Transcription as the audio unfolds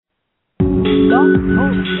Blog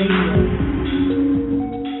Talk Radio.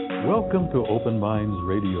 Welcome to Open Minds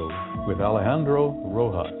Radio with Alejandro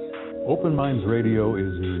Rojas. Open Minds Radio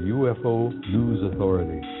is your UFO news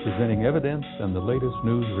authority, presenting evidence and the latest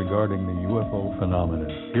news regarding the UFO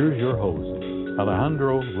phenomenon. Here's your host,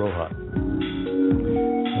 Alejandro Rojas.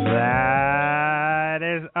 That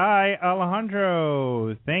is I,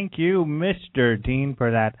 Alejandro. Thank you, Mr. Dean,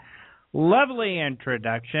 for that lovely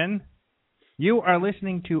introduction. You are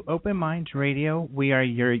listening to Open Minds Radio. We are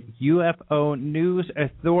your UFO news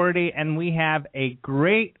authority, and we have a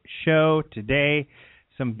great show today.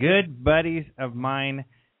 Some good buddies of mine,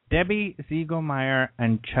 Debbie Ziegelmeyer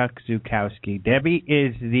and Chuck Zukowski. Debbie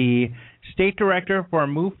is the state director for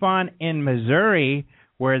MUFON in Missouri,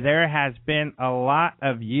 where there has been a lot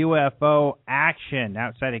of UFO action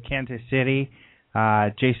outside of Kansas City.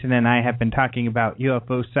 Jason and I have been talking about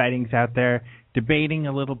UFO sightings out there, debating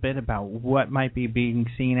a little bit about what might be being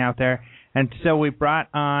seen out there. And so we brought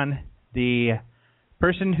on the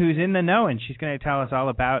person who's in the know, and she's going to tell us all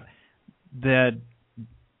about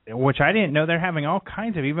which I didn't know, they're having all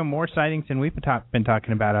kinds of even more sightings than we've been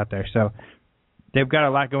talking about out there. So they've got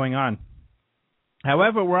a lot going on.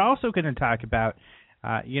 However, we're also going to talk about,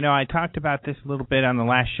 I talked about this a little bit on the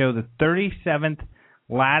last show, the 37th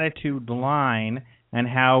latitude line, and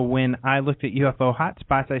how when I looked at UFO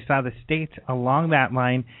hotspots, I saw the states along that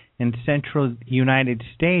line in central United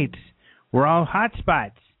States were all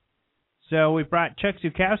hotspots. So we brought Chuck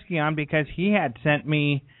Zukowski on because he had sent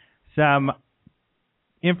me some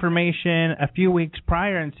information a few weeks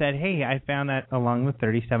prior and said, hey, I found that along the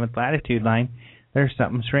 37th latitude line, there's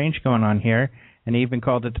something strange going on here, and he even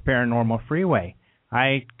called it the paranormal freeway.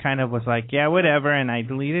 I kind of was like, yeah, whatever, and I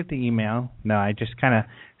deleted the email. No, I just kind of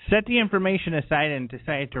set the information aside and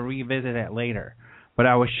decided to revisit it later. But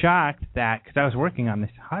I was shocked that, because I was working on this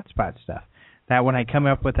hotspot stuff, that when I come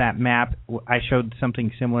up with that map, I showed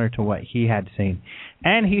something similar to what he had seen.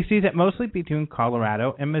 And he sees it mostly between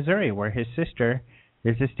Colorado and Missouri, where his sister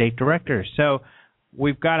is the state director. So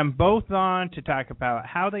we've got them both on to talk about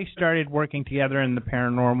how they started working together in the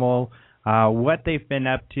paranormal, what they've been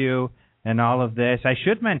up to, and all of this. I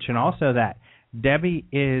should mention also that Debbie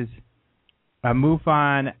is a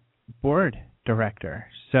MUFON board director.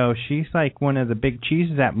 So she's like one of the big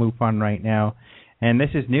cheeses at MUFON right now. And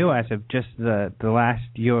this is new as of just the last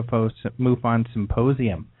UFO MUFON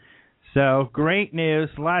symposium. So great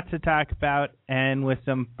news, lots to talk about, and with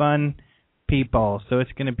some fun people. So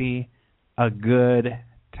it's going to be a good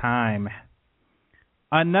time.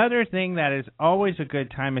 Another thing that is always a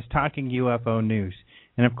good time is talking UFO news.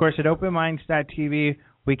 And, of course, at OpenMinds.tv,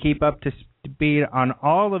 we keep up to speed on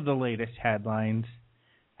all of the latest headlines,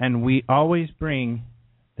 and we always bring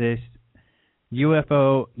this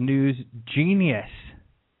UFO news genius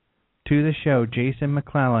to the show, Jason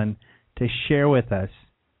McClellan, to share with us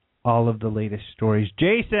all of the latest stories.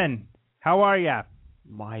 Jason, how are you?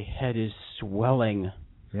 My head is swelling.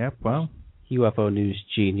 Yep, well. UFO news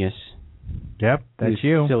genius. Yep, that's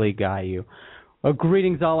you. Silly guy, you. Well,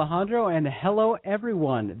 greetings, Alejandro, and hello,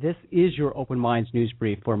 everyone. This is your Open Minds News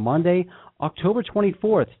Brief for Monday, October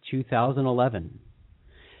 24th, 2011.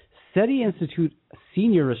 SETI Institute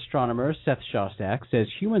senior astronomer Seth Shostak says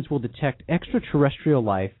humans will detect extraterrestrial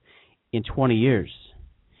life in 20 years.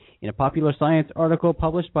 In a Popular Science article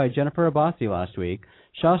published by Jennifer Abbasi last week,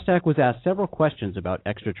 Shostak was asked several questions about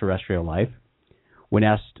extraterrestrial life. When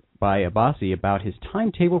asked by Abbasi about his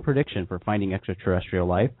timetable prediction for finding extraterrestrial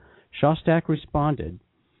life, Shostak responded,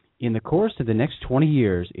 in the course of the next 20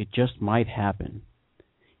 years, it just might happen.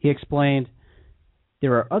 He explained,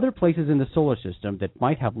 there are other places in the solar system that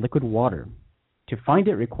might have liquid water. To find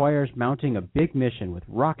it requires mounting a big mission with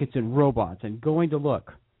rockets and robots and going to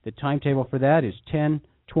look. The timetable for that is 10,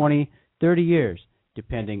 20, 30 years,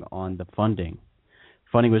 depending on the funding.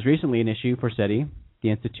 Funding was recently an issue for SETI. The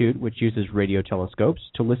institute, which uses radio telescopes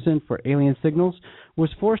to listen for alien signals, was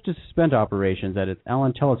forced to suspend operations at its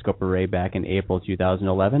Allen Telescope Array back in April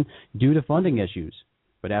 2011 due to funding issues.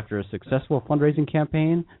 But after a successful fundraising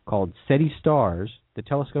campaign called SETI Stars, the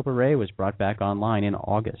telescope array was brought back online in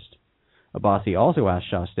August. Abbasi also asked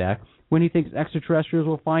Shostak when he thinks extraterrestrials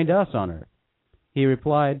will find us on Earth. He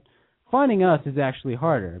replied, finding us is actually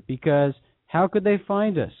harder, because how could they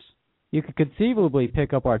find us? You could conceivably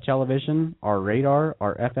pick up our television, our radar,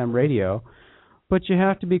 our FM radio, but you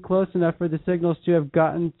have to be close enough for the signals to have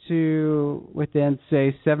gotten to within,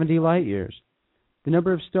 say, 70 light years. The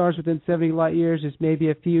number of stars within 70 light years is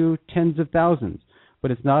maybe a few tens of thousands,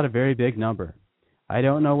 but it's not a very big number. I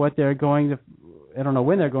don't know when they're going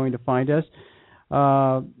to find us,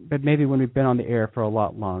 but maybe when we've been on the air for a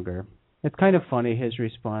lot longer. It's kind of funny, his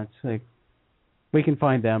response. Like, We can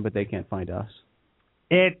find them, but they can't find us.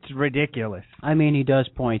 It's ridiculous. I mean, he does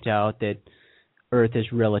point out that Earth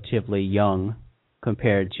is relatively young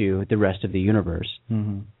compared to the rest of the universe.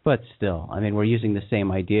 Mm-hmm. But still, I mean, we're using the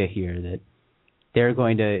same idea here that they're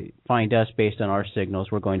going to find us based on our signals.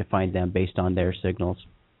 We're going to find them based on their signals.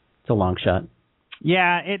 It's a long shot.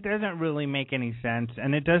 Yeah, it doesn't really make any sense,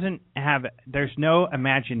 and it doesn't have. There's no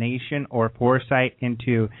imagination or foresight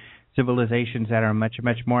into civilizations that are much,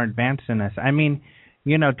 much more advanced than us. I mean,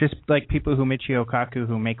 you know, just like people who Michio Kaku,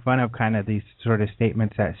 who make fun of kind of these sort of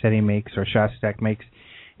statements that SETI makes or Shostak makes,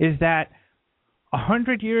 is that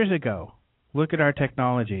 100 years ago, look at our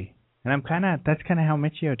technology. And that's kind of how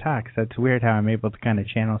Michio talks. That's weird how I'm able to kind of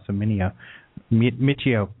channel some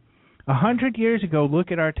Michio. 100 years ago,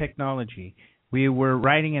 look at our technology. We were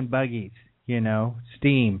riding in buggies, you know,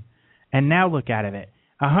 steam. And now look at it.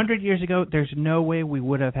 100 years ago, there's no way we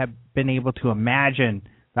would have been able to imagine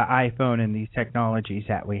the iPhone and these technologies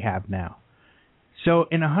that we have now. So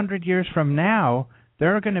in 100 years from now,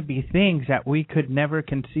 there are going to be things that we could never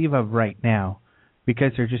conceive of right now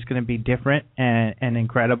because they're just going to be different and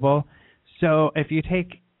incredible. So if you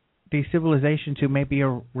take these civilizations who may be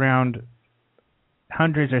around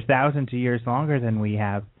hundreds or thousands of years longer than we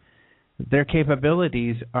have, their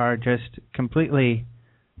capabilities are just completely,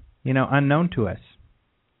 you know, unknown to us.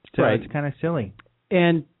 So right. It's kind of silly.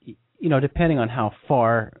 And, you know, depending on how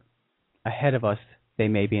far ahead of us they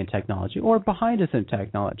may be in technology or behind us in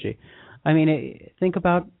technology. I mean, think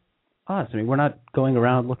about us. I mean, we're not going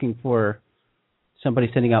around looking for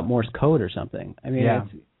somebody sending out Morse code or something. I mean,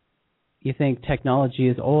 you think technology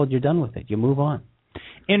is old, you're done with it. You move on.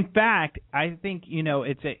 In fact, I think, you know,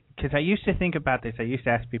 because I used to think about this. I used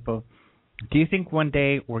to ask people, do you think one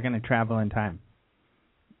day we're going to travel in time?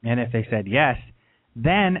 And if they said yes,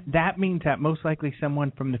 then that means that most likely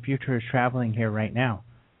someone from the future is traveling here right now.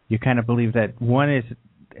 You kind of believe that one is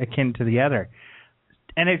akin to the other.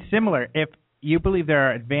 And it's similar. If you believe there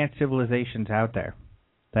are advanced civilizations out there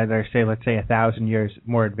that are, let's say 1,000 years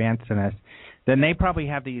more advanced than us, then they probably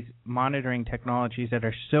have these monitoring technologies that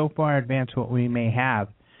are so far advanced what we may have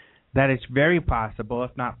that it's very possible,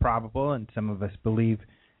 if not probable, and some of us believe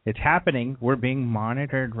it's happening, we're being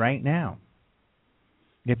monitored right now.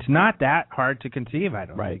 It's not that hard to conceive, I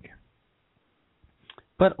don't think.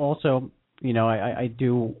 But also, you know, I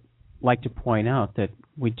do like to point out that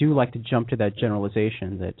we do like to jump to that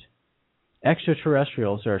generalization that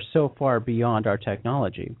extraterrestrials are so far beyond our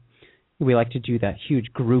technology. We like to do that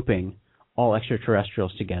huge grouping, all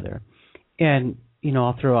extraterrestrials together. And, you know,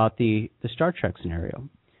 I'll throw out the Star Trek scenario.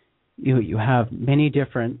 You have many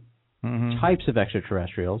different types of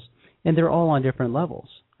extraterrestrials, and they're all on different levels.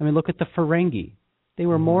 I mean, look at the Ferengi. They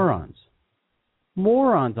were morons.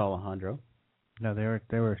 Morons, Alejandro. No, they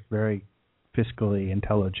were very fiscally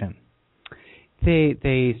intelligent.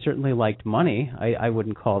 They certainly liked money. I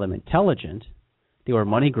wouldn't call them intelligent. They were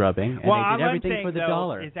money grubbing, and they did everything for the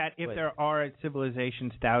dollar. Is that if there are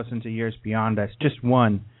civilizations thousands of years beyond us, just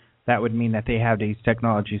one, that would mean that they have these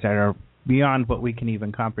technologies that are beyond what we can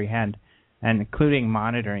even comprehend, and including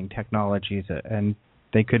monitoring technologies, and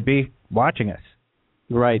they could be watching us.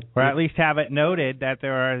 Right. Or at least have it noted that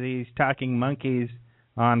there are these talking monkeys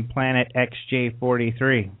on planet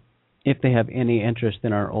XJ43. If they have any interest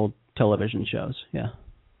in our old television shows, yeah.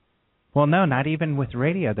 Well, no, not even with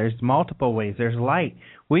radio. There's multiple ways. There's light.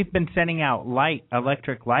 We've been sending out light,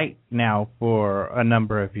 electric light now for a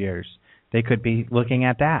number of years. They could be looking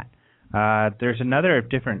at that. There's another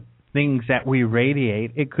different things that we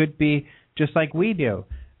radiate. It could be just like we do.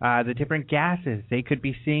 The different gases. They could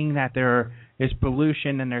be seeing that there is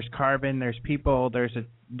pollution and there's carbon, there's people, there's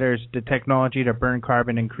the technology to burn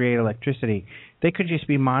carbon and create electricity. They could just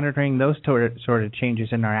be monitoring those sort of changes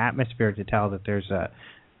in our atmosphere to tell that there's a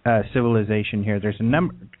civilization here. There's a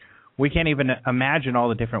number. We can't even imagine all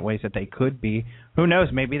the different ways that they could be. Who knows?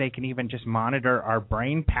 Maybe they can even just monitor our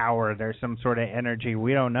brain power. There's some sort of energy.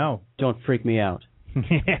 We don't know. Don't freak me out.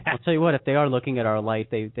 Yeah. I'll tell you what, if they are looking at our light,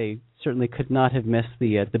 they certainly could not have missed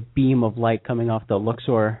the beam of light coming off the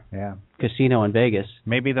Luxor casino in Vegas.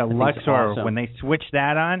 Maybe the Luxor, awesome. When they switched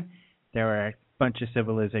that on, there were a bunch of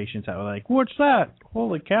civilizations that were like, what's that?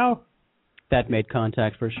 Holy cow. That made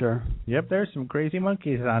contact for sure. Yep, there's some crazy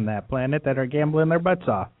monkeys on that planet that are gambling their butts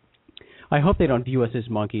off. I hope they don't view us as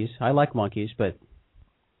monkeys. I like monkeys, but...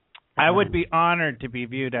 I would be honored to be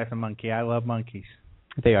viewed as a monkey. I love monkeys.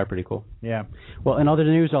 They are pretty cool. Yeah. Well, in other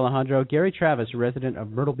news, Alejandro, Gary Travis, a resident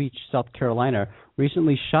of Myrtle Beach, South Carolina,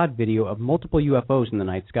 recently shot video of multiple UFOs in the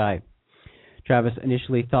night sky. Travis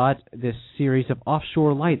initially thought this series of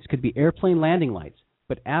offshore lights could be airplane landing lights,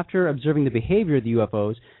 but after observing the behavior of the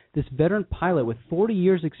UFOs, This veteran pilot with 40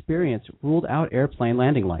 years' experience ruled out airplane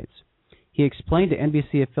landing lights. He explained to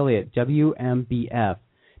NBC affiliate WMBF,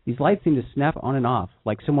 "These lights seem to snap on and off,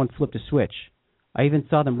 like someone flipped a switch. I even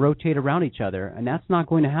saw them rotate around each other, and that's not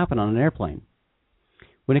going to happen on an airplane."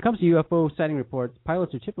 When it comes to UFO sighting reports,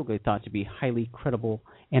 pilots are typically thought to be highly credible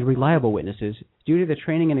and reliable witnesses due to the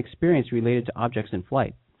training and experience related to objects in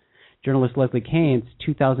flight. Journalist Leslie Kane's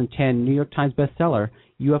 2010 New York Times bestseller,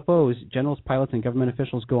 UFOs, Generals, Pilots, and Government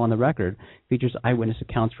Officials Go on the Record, features eyewitness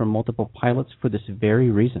accounts from multiple pilots for this very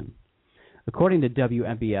reason. According to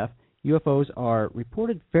WMBF, UFOs are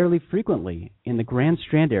reported fairly frequently in the Grand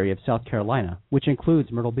Strand area of South Carolina, which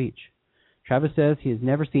includes Myrtle Beach. Travis says he has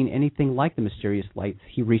never seen anything like the mysterious lights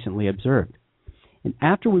he recently observed. And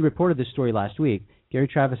after we reported this story last week, Gary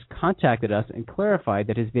Travis contacted us and clarified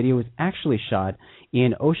that his video was actually shot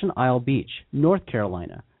in Ocean Isle Beach, North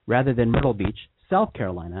Carolina, rather than Myrtle Beach, South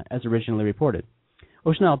Carolina, as originally reported.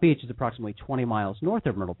 Ocean Isle Beach is approximately 20 miles north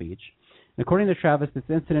of Myrtle Beach. And according to Travis, this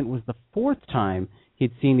incident was the fourth time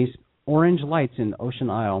he'd seen these orange lights in Ocean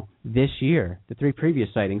Isle this year. The 3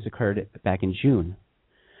 previous sightings occurred back in June.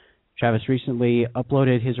 Travis recently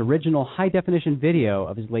uploaded his original high-definition video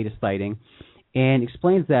of his latest sighting and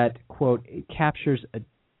explains that, quote, it captures a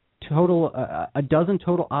dozen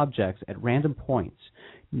total objects at random points.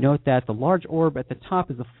 Note that the large orb at the top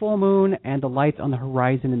is the full moon, and the lights on the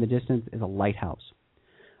horizon in the distance is a lighthouse.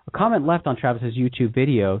 A comment left on Travis's YouTube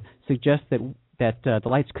video suggests that the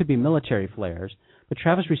lights could be military flares, but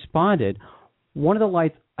Travis responded, "One of the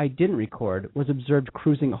lights I didn't record was observed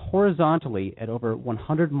cruising horizontally at over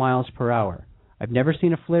 100 miles per hour. I've never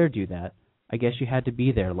seen a flare do that. I guess you had to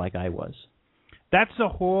be there like I was." That's the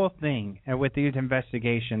whole thing with these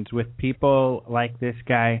investigations, with people like this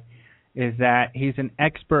guy, is that he's an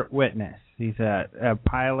expert witness. He's a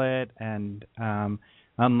pilot, and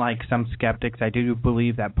unlike some skeptics, I do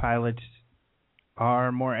believe that pilots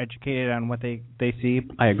are more educated on what they see.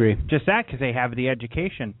 I agree. Just that, because they have the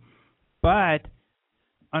education. But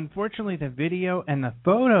unfortunately, the video and the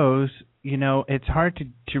photos, it's hard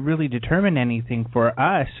to really determine anything for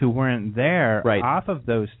us who weren't there off of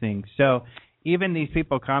those things. So even these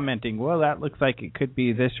people commenting, well, that looks like it could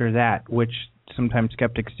be this or that, which sometimes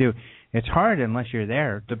skeptics do, it's hard unless you're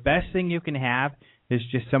there. The best thing you can have is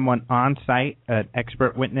just someone on site, an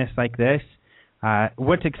expert witness like this.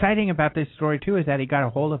 What's exciting about this story, too, is that he got a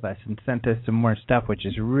hold of us and sent us some more stuff, which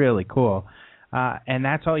is really cool. And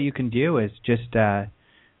that's all you can do is just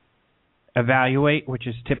evaluate, which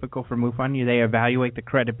is typical for MUFON. They evaluate the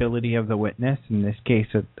credibility of the witness, in this case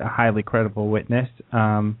a highly credible witness,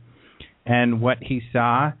 and what he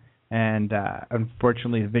saw. And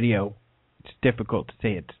unfortunately, the video, it's difficult to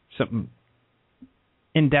say it's something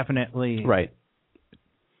indefinitely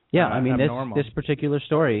Yeah, I mean, this particular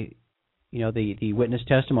story, the witness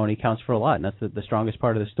testimony counts for a lot, and that's the strongest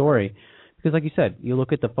part of the story. Because like you said, you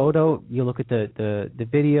look at the photo, you look at the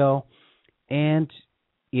video, and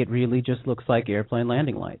it really just looks like airplane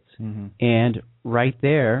landing lights. Mm-hmm. And right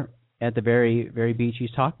there at the very, very beach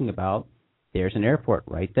he's talking about, there's an airport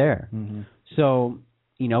right there. Mm-hmm. So,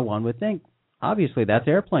 one would think, obviously, that's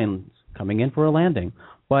airplanes coming in for a landing.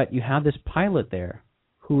 But you have this pilot there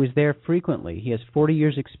who is there frequently. He has 40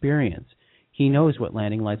 years experience. He knows what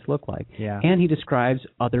landing lights look like. Yeah. And he describes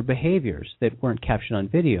other behaviors that weren't captured on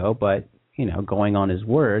video, but, going on his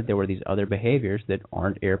word, there were these other behaviors that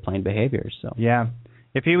aren't airplane behaviors. So yeah.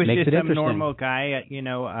 If he was just some normal guy,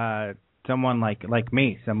 someone like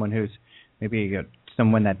me, someone who's maybe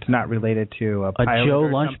someone that's not related to a pilot Joe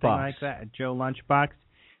or Lunchbox. Something like that, a Joe Lunchbox,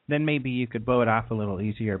 then maybe you could blow it off a little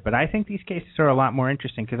easier. But I think these cases are a lot more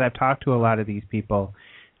interesting because I've talked to a lot of these people,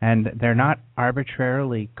 and they're not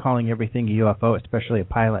arbitrarily calling everything a UFO, especially a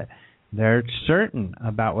pilot. They're certain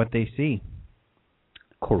about what they see.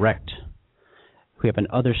 Correct. We have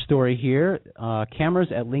another story here. Cameras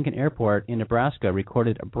at Lincoln Airport in Nebraska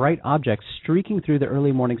recorded a bright object streaking through the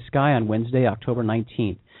early morning sky on Wednesday, October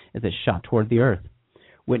 19th, as it shot toward the Earth.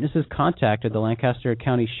 Witnesses contacted the Lancaster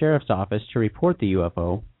County Sheriff's Office to report the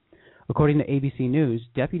UFO. According to ABC News,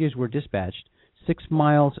 deputies were dispatched 6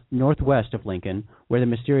 miles northwest of Lincoln, where the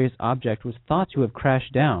mysterious object was thought to have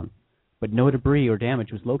crashed down, but no debris or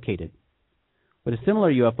damage was located. But a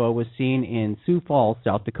similar UFO was seen in Sioux Falls,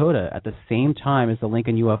 South Dakota, at the same time as the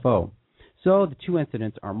Lincoln UFO. So the two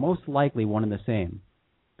incidents are most likely one and the same.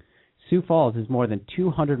 Sioux Falls is more than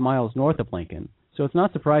 200 miles north of Lincoln, so it's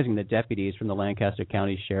not surprising that deputies from the Lancaster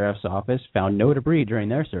County Sheriff's Office found no debris during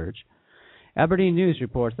their search. Aberdeen News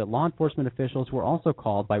reports that law enforcement officials were also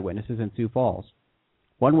called by witnesses in Sioux Falls.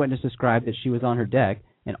 One witness described that she was on her deck,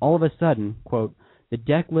 and all of a sudden, quote, The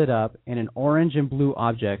deck lit up, and an orange and blue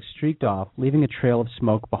object streaked off, leaving a trail of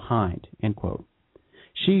smoke behind, end quote.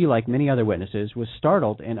 She, like many other witnesses, was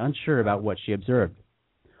startled and unsure about what she observed.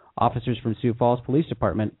 Officers from Sioux Falls Police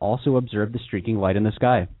Department also observed the streaking light in the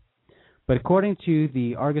sky. But according to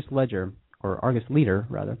the Argus Leader,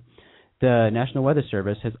 the National Weather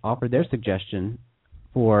Service has offered their suggestion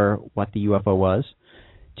for what the UFO was.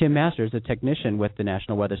 Tim Masters, a technician with the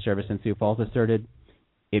National Weather Service in Sioux Falls, asserted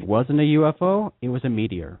it wasn't a UFO, it was a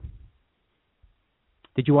meteor.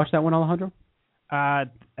 Did you watch that one, Alejandro?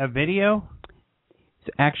 A video?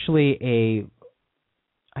 It's actually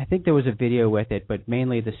I think there was a video with it, but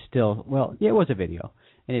mainly the still, well, yeah, it was a video.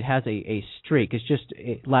 And it has a streak.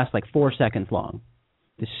 It lasts like 4 seconds long.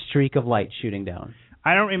 The streak of light shooting down.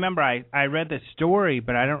 I don't remember. I read the story,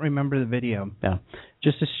 but I don't remember the video. Yeah,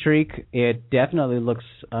 just a streak. It definitely looks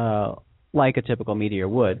like a typical meteor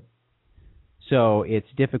would. So it's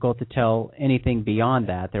difficult to tell anything beyond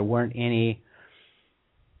that. There weren't any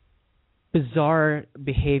bizarre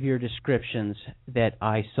behavior descriptions that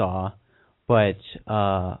I saw, but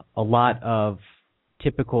a lot of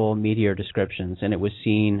typical meteor descriptions, and it was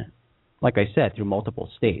seen, like I said, through multiple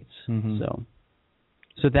states. Mm-hmm.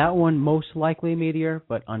 So that one most likely a meteor,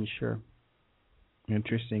 but unsure.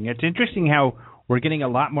 Interesting. It's interesting how we're getting a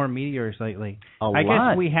lot more meteors lately. I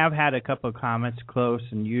guess we have had a couple of comets close,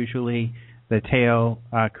 and usually the tail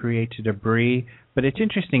creates debris. But it's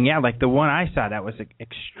interesting, yeah, like the one I saw that was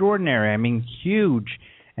extraordinary. I mean, huge.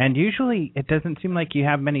 And usually it doesn't seem like you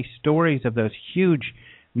have many stories of those huge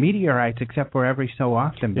meteorites, except for every so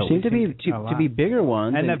often. There seem to be bigger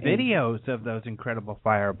ones. And the videos of those incredible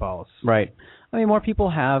fireballs. Right. I mean, more people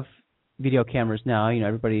have video cameras now. You know,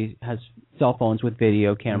 everybody has cell phones with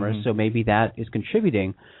video cameras, so maybe that is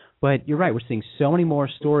contributing. But you're right. We're seeing so many more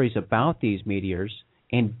stories about these meteors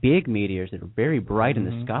and big meteors that are very bright in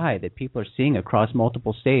the sky that people are seeing across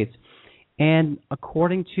multiple states. And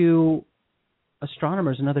according to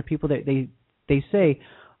astronomers and other people, they say,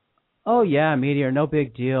 oh, yeah, meteor, no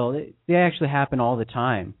big deal. They actually happen all the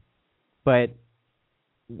time. But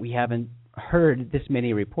we haven't heard this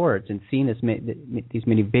many reports and seen these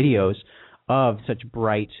many videos of such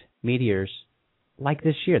bright meteors like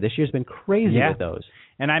this year. This year's been crazy with those.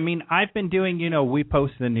 And, I mean, I've been doing, we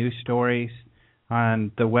post the news stories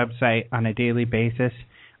on the website on a daily basis.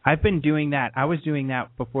 I've been doing that. I was doing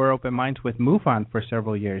that before Open Minds with MUFON for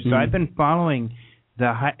several years. So I've been following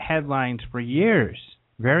the headlines for years,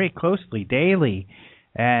 very closely, daily.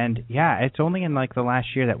 And, yeah, it's only in, like, the last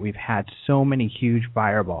year that we've had so many huge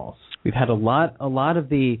fireballs. We've had a lot of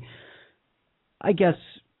the, I guess,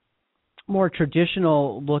 more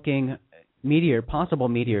traditional-looking possible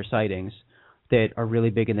meteor sightings that are really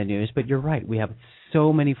big in the news. But you're right, we have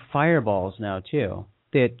so many fireballs now, too,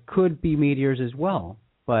 that could be meteors as well.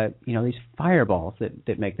 But, these fireballs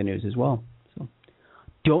that make the news as well. So,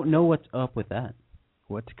 don't know what's up with that.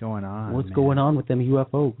 What's going on? What's going on with them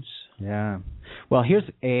UFOs? Yeah. Well, here's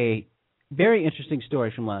a very interesting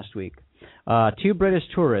story from last week. 2 British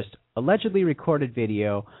tourists allegedly recorded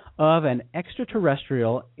video of an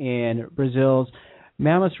extraterrestrial in Brazil's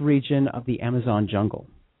Manaus region of the Amazon jungle.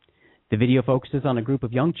 The video focuses on a group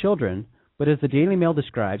of young children, but as the Daily Mail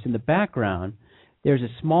describes, in the background, there's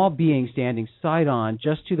a small being standing side-on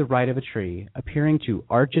just to the right of a tree, appearing to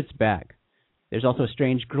arch its back. There's also a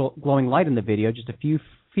strange glowing light in the video just a few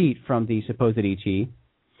feet from the supposed ET.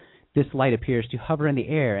 This light appears to hover in the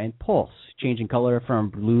air and pulse, changing color from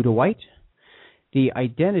blue to white. The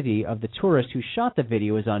identity of the tourist who shot the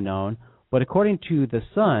video is unknown, but according to The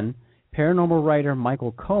Sun, paranormal writer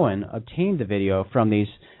Michael Cohen obtained the video from these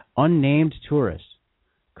unnamed tourists.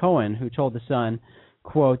 Cohen, who told The Sun,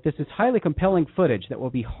 quote, "This is highly compelling footage that will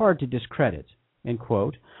be hard to discredit," end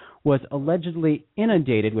quote, was allegedly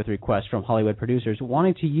inundated with requests from Hollywood producers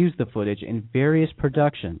wanting to use the footage in various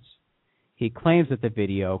productions. He claims that the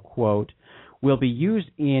video, quote, "will be used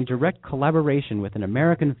in direct collaboration with an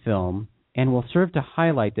American film and will serve to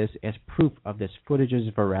highlight this as proof of this footage's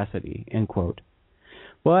veracity," end quote.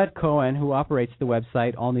 But Cohen, who operates the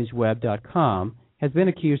website allnewsweb.com, has been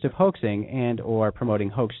accused of hoaxing and or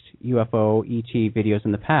promoting hoaxed UFO ET videos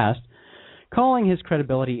in the past, calling his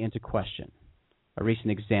credibility into question. A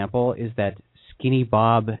recent example is that Skinny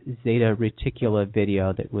Bob Zeta Reticula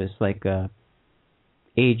video that was like a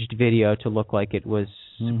aged video to look like it was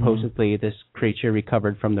supposedly this creature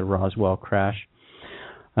recovered from the Roswell crash.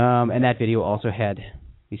 And that video also had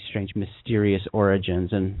these strange mysterious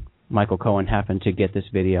origins, and Michael Cohen happened to get this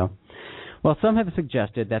video. Well, some have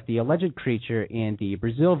suggested that the alleged creature in the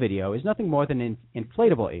Brazil video is nothing more than an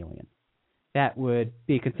inflatable alien. that would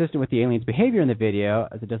be consistent with the alien's behavior in the video,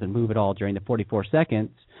 as it doesn't move at all during the 44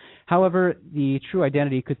 seconds. However, the true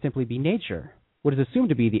identity could simply be nature. What is assumed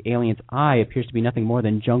to be the alien's eye appears to be nothing more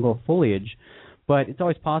than jungle foliage, but it's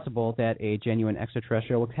always possible that a genuine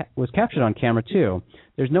extraterrestrial was captured on camera too.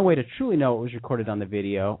 There's no way to truly know what was recorded on the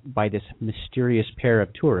video by this mysterious pair of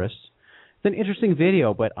tourists. It's an interesting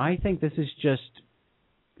video, but I think this is just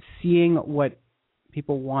seeing what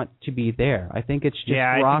people want to be there. I think it's just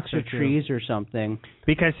rocks or trees or something.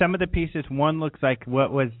 Because some of the pieces, one looks like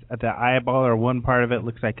what was the eyeball, or one part of it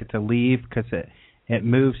looks like it's a leaf because it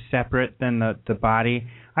moves separate than the body.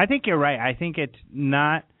 I think you're right. I think it's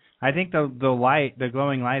not. I think the light, the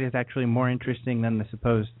glowing light, is actually more interesting than the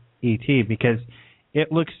supposed ET because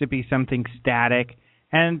it looks to be something static.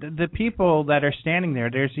 And the people that are standing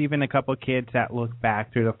there, there's even a couple kids that look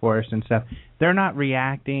back through the forest and stuff. They're not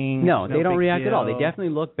reacting. No, they don't react at all. They definitely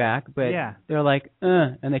look back, but they're like,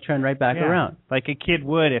 and they turn right back around. Like a kid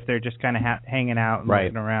would if they're just kind of hanging out and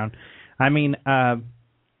looking around. I mean,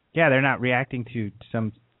 they're not reacting to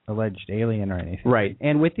some alleged alien or anything. Right.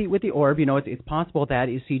 And with the orb, it's possible that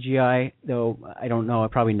is CGI, though I don't know,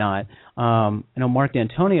 probably not. I know Mark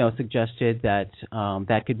D'Antonio suggested that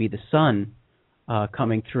that could be the sun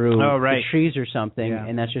coming through the trees or something,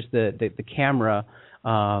 and that's just the camera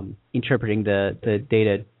interpreting the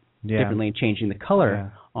data differently and changing the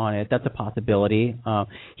color on it. That's a possibility.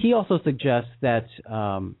 He also suggests that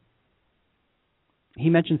he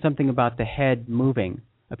mentioned something about the head moving,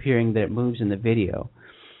 appearing that it moves in the video.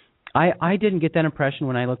 I didn't get that impression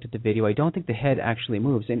when I looked at the video. I don't think the head actually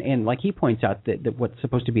moves. And like he points out, that what's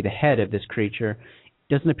supposed to be the head of this creature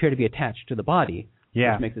doesn't appear to be attached to the body.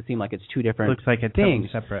 Yeah. Which makes it seem like it's two different Looks like it's things.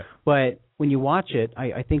 Totally separate. But when you watch it,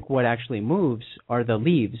 I think what actually moves are the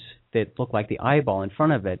leaves that look like the eyeball in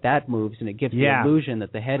front of it. That moves, and it gives the illusion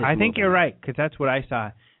that the head is moving. I think you're right, because that's what I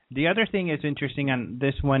saw. The other thing is interesting on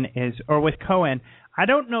this one is, or with Cohen, I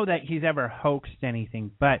don't know that he's ever hoaxed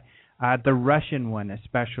anything, but the Russian one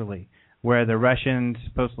especially, where the Russians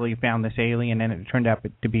supposedly found this alien and it turned out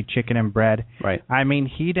to be chicken and bread. Right. I mean,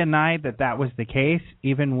 he denied that was the case,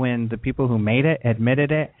 even when the people who made it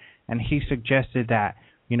admitted it, and he suggested that,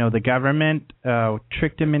 the government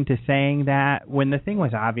tricked him into saying that when the thing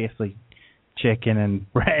was obviously chicken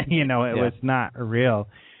and bread, it was not real.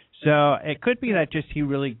 So it could be that just he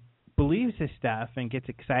really believes this stuff and gets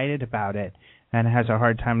excited about it and has a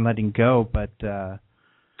hard time letting go, but...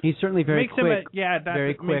 he's certainly very quick.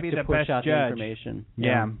 Very quick to push out the information.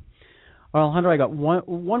 Yeah. Well, Alejandro, I got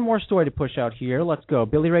one more story to push out here. Let's go.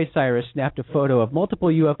 Billy Ray Cyrus snapped a photo of multiple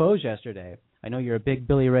UFOs yesterday. I know you're a big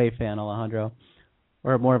Billy Ray fan, Alejandro,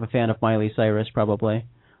 or more of a fan of Miley Cyrus, probably.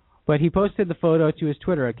 But he posted the photo to his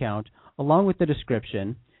Twitter account, along with the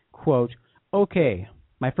description, quote, "Okay,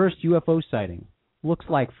 my first UFO sighting. Looks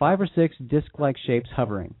like 5 or 6 disc-like shapes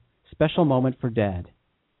hovering. Special moment for Dad."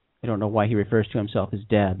 I don't know why he refers to himself as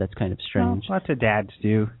Dad. That's kind of strange. Well, lots of dads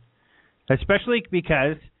do. Especially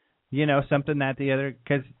because, something that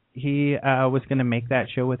because he was going to make that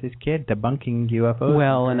show with his kid, debunking UFOs.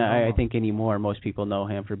 Well, and I think anymore, most people know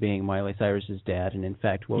him for being Miley Cyrus's dad. And in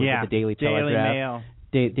fact, what was it, the Daily Telegraph?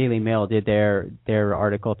 Daily Mail did their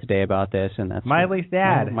article today about this, and that's Miley's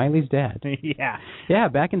dad. Miley's dad. Yeah.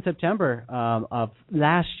 Back in September of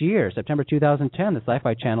last year, September 2010, the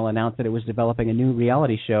Sci-Fi Channel announced that it was developing a new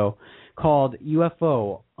reality show called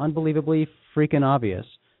UFO: Unbelievably Freaking Obvious,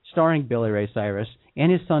 starring Billy Ray Cyrus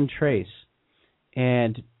and his son Trace.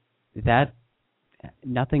 And that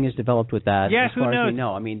nothing is developed with that as far as we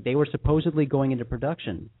know. I mean, they were supposedly going into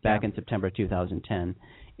production back in September 2010.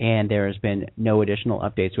 And there has been no additional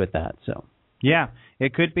updates with that. So yeah,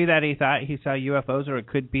 it could be that he thought he saw UFOs, or it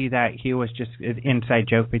could be that he was just an inside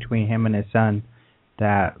joke between him and his son.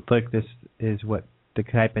 That look, this is what the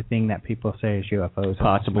type of thing that people say is UFOs.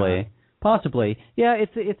 Possibly. Yeah,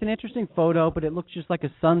 it's an interesting photo, but it looks just like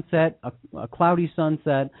a sunset, a cloudy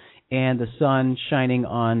sunset, and the sun shining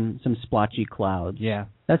on some splotchy clouds. Yeah,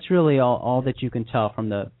 that's really all that you can tell from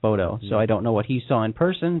the photo. So I don't know what he saw in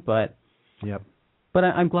person, but But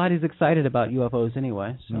I'm glad he's excited about UFOs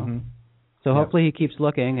anyway. So hopefully he keeps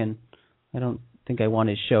looking, and I don't think I want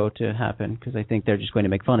his show to happen because I think they're just going to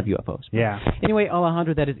make fun of UFOs. Yeah. Anyway,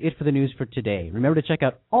 Alejandro, that is it for the news for today. Remember to check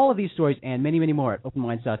out all of these stories and many, many more at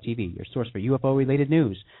OpenMinds.tv, your source for UFO-related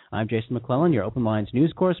news. I'm Jason McClellan, your Open Minds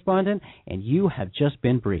news correspondent, and you have just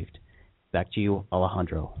been briefed. Back to you,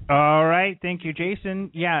 Alejandro. All right. Thank you, Jason.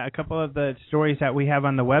 Yeah, a couple of the stories that we have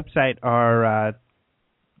on the website are...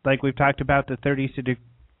 like we've talked about, the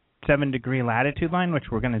 37-degree latitude line, which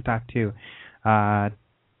we're going to talk to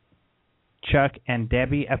Chuck and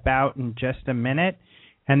Debbie about in just a minute.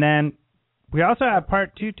 And then We also have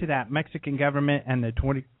part 2 to that, Mexican government and the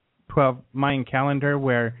 2012 Mayan calendar,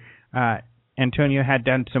 where Antonio had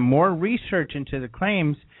done some more research into the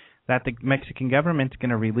claims that the Mexican government's going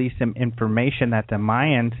to release some information that the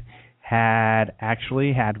Mayans had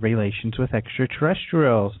actually had relations with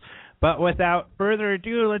extraterrestrials. But without further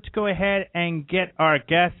ado, let's go ahead and get our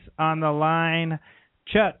guests on the line,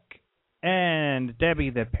 Chuck and Debbie,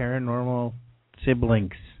 the paranormal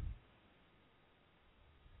siblings.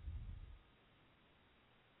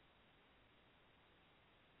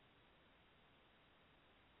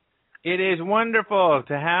 It is wonderful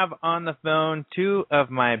to have on the phone 2 of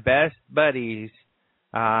my best buddies.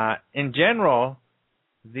 In general,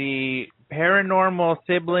 the paranormal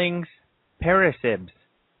siblings, parasibs.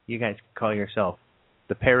 You guys call yourself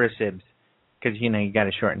the parasibs because, you got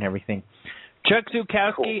to shorten everything. Chuck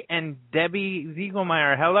Zukowski and Debbie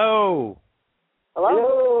Ziegelmeyer. Hello.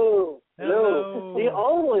 Hello. Hello. The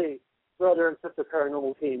only brother and sister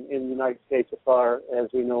paranormal team in the United States as far as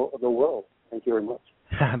we know of the world. Thank you very much.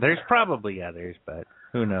 There's probably others, but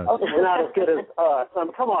who knows? Oh, we're not as good as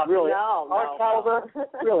come on, really. No, caliber?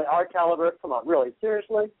 Really, our caliber? Come on, really?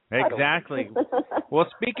 Seriously? Exactly. Well,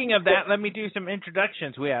 speaking of that, let me do some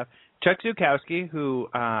introductions. We have Chuck Zukowski, who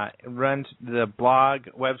runs the blog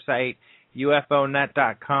website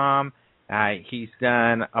UFOnet.com. He's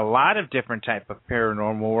done a lot of different type of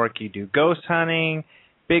paranormal work. You do ghost hunting,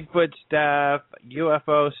 Bigfoot stuff,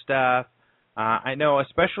 UFO stuff. I know,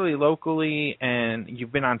 especially locally, and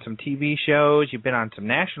you've been on some TV shows. You've been on some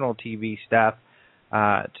national TV stuff.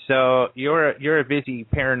 So you're a busy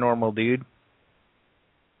paranormal dude.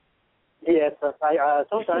 Yes, I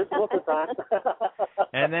sometimes, most of the time.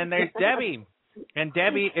 And then there's Debbie. And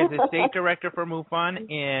Debbie is a state director for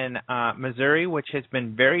MUFON in Missouri, which has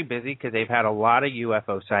been very busy because they've had a lot of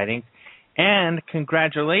UFO sightings. And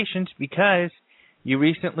congratulations, because you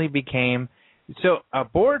recently became a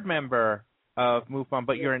board member of MUFON,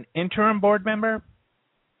 but you're an interim board member?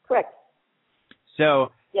 Correct.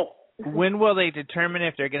 So yes. When will they determine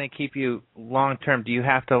if they're going to keep you long term? Do you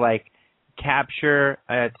have to capture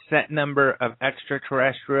a set number of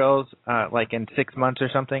extraterrestrials in 6 months or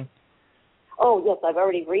something? Oh, yes, I've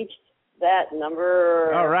already reached that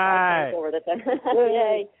number. All right. Over the time.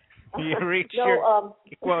 Yay. You reached your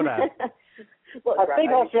quota. Well, I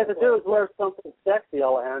think all she has to do is wear something sexy,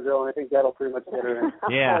 Alejandro, and I think that'll pretty much get her in.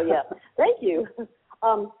 Yeah. Oh, yeah. Thank you.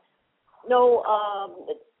 I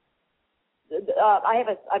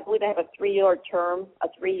believe I have a 3-year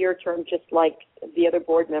term, just like the other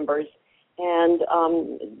board members. And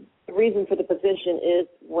the reason for the position is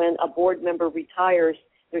when a board member retires,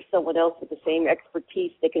 there's someone else with the same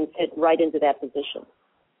expertise that can fit right into that position.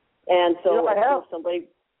 And so I have somebody.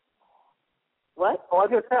 What? Oh, I was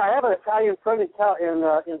going to say, I have an Italian friend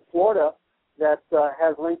in Florida that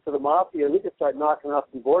has links to the mafia. We could start knocking off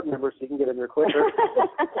some board members so you can get in there quicker.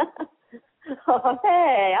 Oh,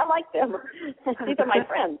 hey, I like them. These are my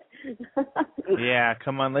friends. Yeah,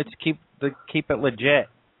 come on, let's keep it legit.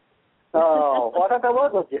 Oh, well, I thought that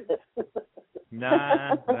was legit.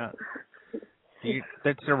 Nah.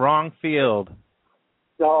 That's the wrong field.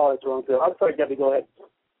 No, it's the wrong field. I'm sorry, Debbie, go ahead.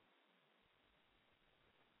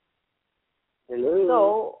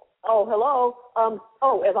 Hello. Hello.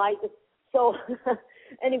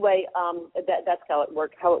 Anyway, that's how it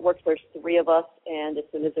works. How it works, there's 3 of us, and as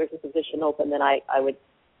soon as there's a position open, then I would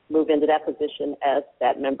move into that position as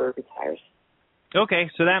that member retires. Okay,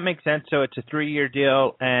 so that makes sense. So it's a 3-year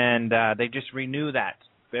deal, and they just renew that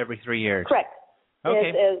every 3 years. Correct.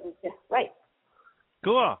 Okay. Right.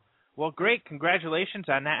 Cool. Well, great. Congratulations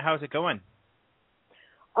on that. How's it going?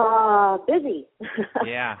 Busy.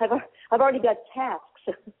 Yeah. I've already got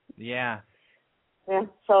tasks. Yeah. Yeah.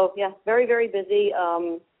 So very, very busy.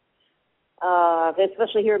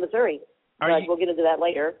 Especially here in Missouri. We'll get into that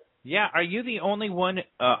later. Yeah. Are you the only one,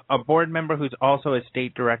 a board member who's also a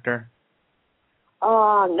state director?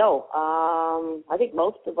 No. I think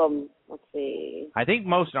most of them. Let's see. I think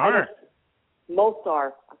most aren't. Most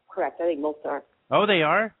are. Correct. I think most are. Oh, they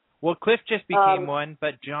are? Well, Cliff just became one,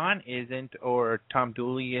 but John isn't, or Tom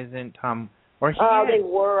Dooley isn't. Or he is. They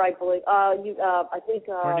were, I believe. I think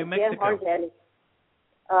Jan Harden.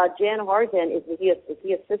 Jan Harden is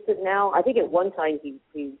he assistant now? I think at one time he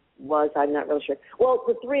was. I'm not really sure. Well,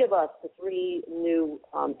 the 3 of us, the 3 new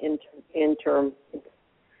interim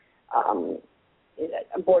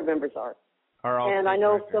board members are. And I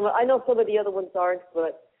know some of the other ones aren't,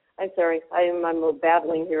 but I'm sorry. I'm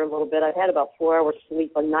babbling here a little bit. I've had about 4 hours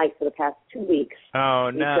sleep a night for the past 2 weeks.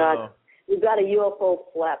 Oh, no. We've got a UFO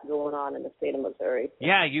flap going on in the state of Missouri.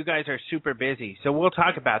 Yeah, you guys are super busy. So we'll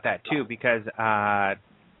talk about that, too, because,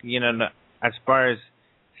 as far as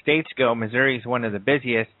states go, Missouri is one of the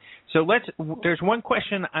busiest. So there's one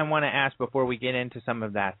question I want to ask before we get into some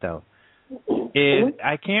of that, though.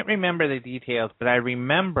 I can't remember the details, but I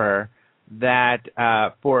remember that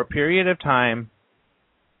for a period of time,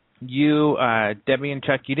 you, Debbie and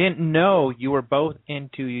Chuck, you didn't know you were both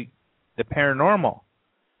into the paranormal.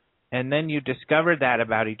 And then you discovered that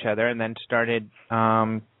about each other and then started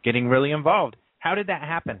getting really involved. How did that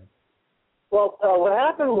happen? Well, what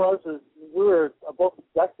happened was we were both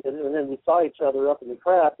abducted, and then we saw each other up in the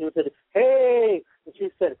craft. And we said, hey! And she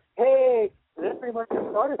said, hey! And that pretty much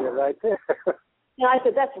started it right there. Yeah, I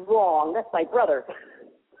said, that's wrong. That's my brother.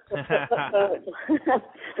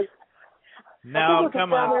 No,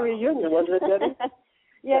 come on. Family reunion, wasn't it, Debbie?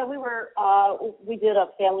 Yeah, we did a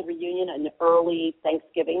family reunion in early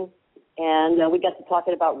Thanksgiving, and we got to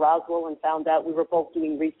talking about Roswell and found out we were both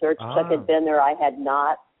doing research. Chuck had been there, I had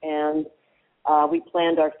not, and we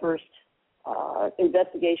planned our first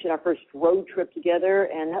investigation, our first road trip together,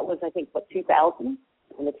 and that was, I think, 2000?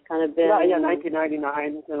 And it's kind of been... Yeah,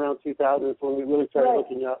 1999, around 2000 is when we really started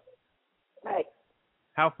looking up. Right.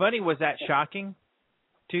 How funny, was that shocking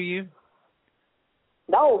to you?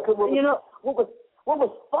 No, because, what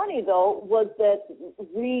was funny, though, was that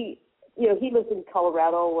he lives in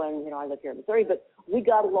Colorado and, I live here in Missouri, but we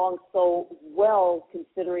got along so well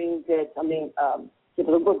considering that,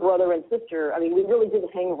 we're brother and sister. We really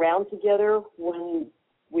didn't hang around together when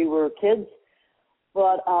we were kids,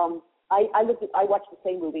 but I watched the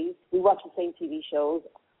same movies. We watched the same TV shows.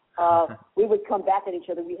 We would come back at each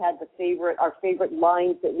other. We had our favorite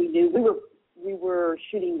lines that we knew. We were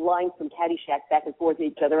shooting lines from Caddyshack back and forth to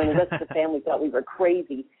each other, and the rest of the family thought we were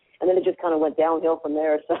crazy. And then it just kind of went downhill from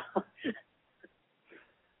there.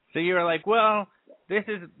 So you were like, well, this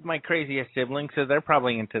is my craziest sibling, so they're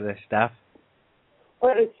probably into this stuff.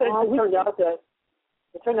 Well, it turned out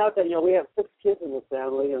that we have 6 kids in the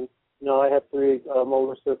family, and I have 3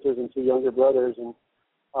 older sisters and 2 younger brothers, and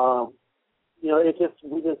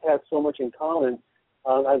we just had so much in common.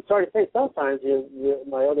 I'm sorry to say, sometimes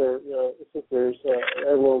my other sisters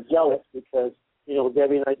are a little jealous because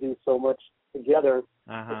Debbie and I do so much together.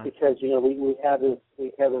 Because we have this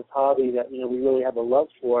hobby that we really have a love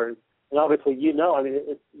for, and obviously you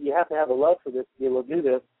have to have a love for this to be able to do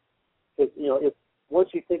this. Because if once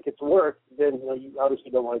you think it's work, then you obviously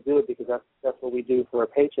don't want to do it because that's what we do for a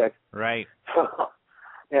paycheck. Right.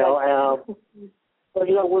 But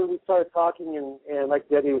when we started talking and like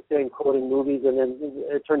Debbie was saying, quoting movies, and then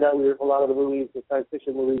it turned out a lot of the movies, the science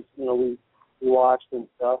fiction movies, we watched and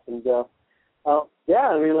stuff, and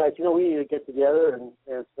I realized we need to get together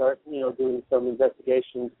and start doing some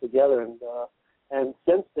investigations together, and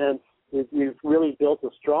since then we've really built a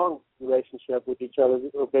strong relationship with each other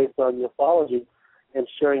based on ufology and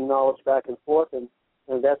sharing knowledge back and forth, and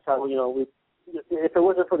that's how if it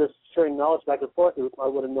wasn't for this sharing knowledge back and forth, I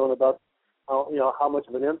would have known about how much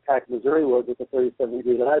of an impact Missouri was with the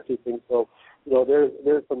 37-degree latitude thing. So,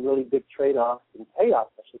 there's some really big trade-offs and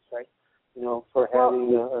payoffs, I should say, for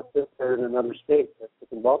having a sister in another state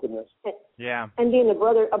that's involved in this. Yeah. And being a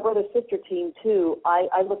brother-sister team, too,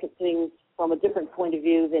 I look at things from a different point of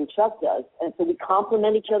view than Chuck does. And so we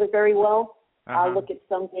complement each other very well. I look at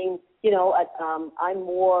something, I'm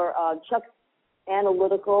more, Chuck's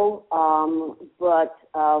analytical, but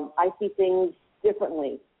I see things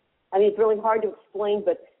differently. It's really hard to explain,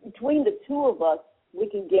 but between the two of us, we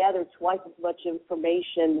can gather twice as much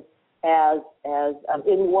information as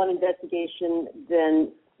in one investigation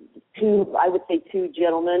than I would say two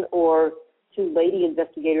gentlemen or 2 lady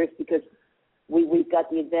investigators, because we've got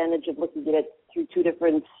the advantage of looking at it through 2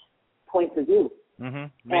 different points of view.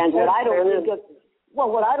 Mm-hmm. And what I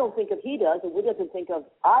don't think of he does, and what he doesn't think of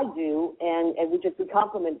I do, and we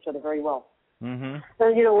complement each other very well. Mm-hmm.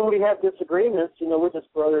 And when we have disagreements, we're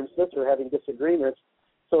just brother and sister having disagreements.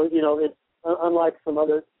 So it's unlike some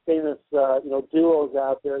other famous duos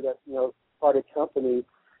out there that parted company,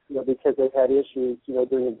 because they've had issues,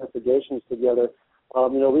 doing investigations together.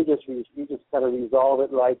 We just kind of resolve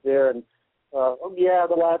it right there. And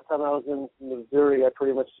the last time I was in Missouri, I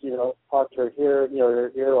pretty much talked her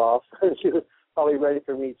her ear off. She was probably ready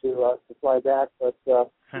for me to fly back, but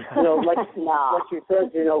like she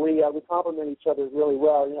said, we complement each other really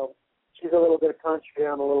well. She's a little bit of country,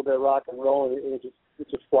 I'm a little bit of rock and roll, and it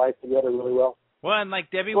just flies together really well. Well, and like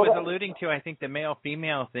Debbie was alluding to, I think the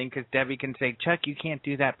male-female thing, because Debbie can say, Chuck, you can't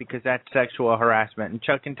do that because that's sexual harassment, and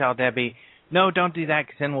Chuck can tell Debbie, no, don't do that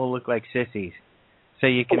because then we'll look like sissies. So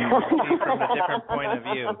you can see from a different point of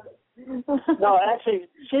view. No, actually,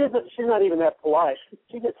 she's not even that polite.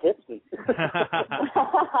 She just hits me.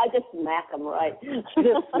 I just smack them, right? She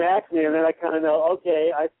just smacks me, and then I kind of know,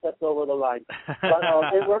 okay, I stepped over the line. But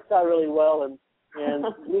it worked out really well, and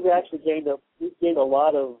we've actually gained a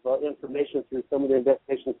lot of information through some of the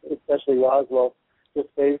investigations, especially Roswell, just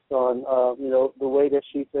based on the way that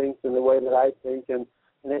she thinks and the way that I think, and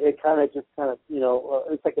it kind of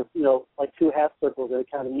it's like like two half circles that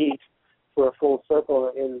kind of meet for a full circle,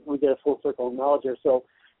 and we get a full circle of knowledge here. So,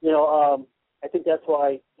 I think that's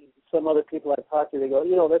why some other people I talk to, they go,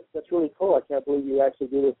 that's really cool. I can't believe you actually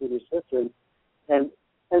do this with your sister. And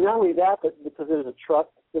not only that, but because there's a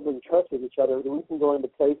sibling trust with each other, we can go into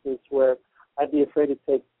places where I'd be afraid to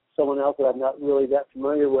take someone else that I'm not really that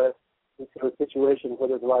familiar with into a situation where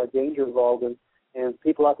there's a lot of danger involved. And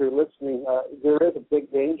people out there listening, there is a big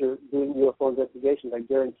danger doing UFO investigations. I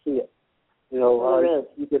guarantee it. There is.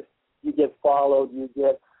 You get followed. You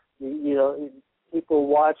get, people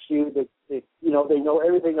watch you. They know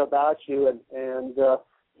everything about you, and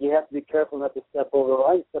you have to be careful not to step over the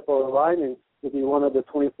line. Step over the line, and you'll be one of the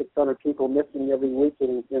 2,600 people missing every week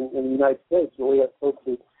in the United States. We have close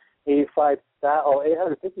to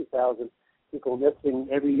 850,000 people missing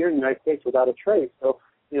every year in the United States without a trace. So,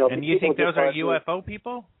 and you think those are UFO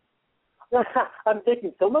people? I'm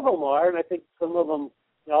thinking some of them are, and I think some of them,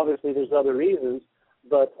 obviously, there's other reasons.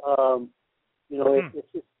 But, it's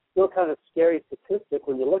just still kind of scary statistic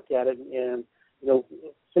when you look at it. And,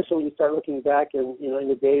 especially when you start looking back in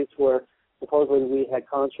the days where supposedly we had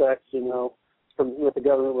contracts, with the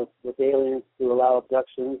government with aliens to allow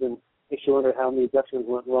abductions, and makes you wonder how many abductions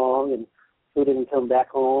went wrong and who didn't come back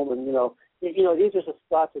home. And, these are just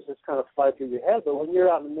thoughts that just kind of fly through your head. But when you're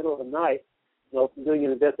out in the middle of the night, doing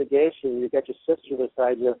an investigation, you got your sister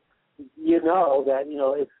beside you, that,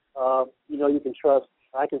 you can trust,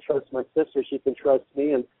 I can trust my sister, she can trust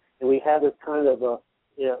me, and we have this kind of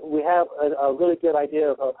we have a really good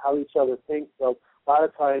idea of how each other think. So a lot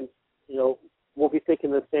of times, we'll be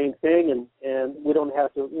thinking the same thing, and we don't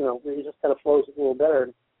have to, it just kind of flows a little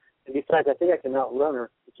better. And besides, I think I can outrun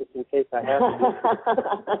her, just in case I have to.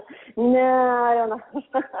 No, I don't know.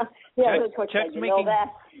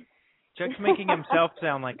 Chuck's making himself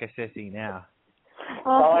sound like a sissy now.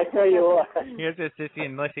 Oh, I tell you what. He has a sissy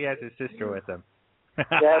unless he has his sister with him.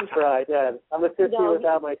 That's right, yeah. I'm a sissy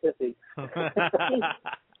without my sissy.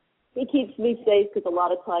 He keeps me safe because a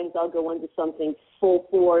lot of times I'll go into something full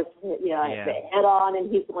force, head on, and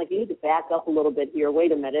he's like, you need to back up a little bit here.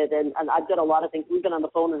 Wait a minute. And I've done a lot of things. We've been on the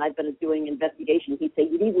phone, and I've been doing investigations. He'd say,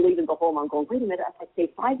 you need to leave and go home. I'm going, wait a minute. I say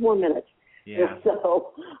 5 more minutes. Yeah.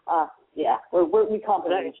 So, we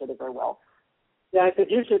complement each other very well. Yeah, I said,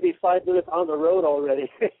 you should be 5 minutes on the road already.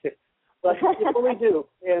 But we do.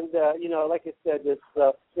 And, like I said, it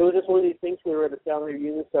was just one of these things we were at a family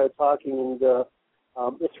reunion, started talking, and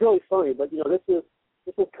it's really funny. But, this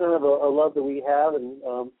is kind of a love that we have. And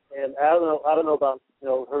I don't know about,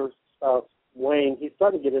 her spouse, Wayne. He's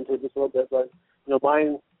starting to get into it just a little bit. But,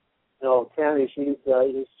 mine, Tammy, she's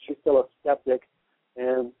still a skeptic.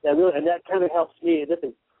 And that kind of helps me.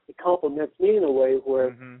 It compliments me in a way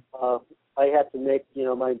where I have to make,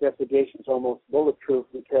 my investigations almost bulletproof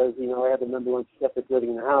because, I have the number one skeptic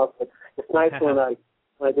living in the house. But it's nice when I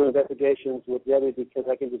do investigations with Debbie because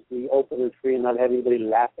I can just be open and free and not have anybody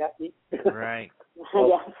laugh at me. Right. So,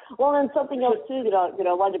 yeah. Well, and something else, too, that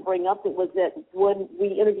I wanted to bring up, that was that when we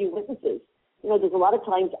interview witnesses, there's a lot of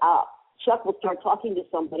times Chuck will start talking to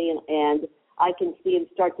somebody and I can see him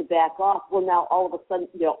start to back off. Well, now all of a sudden,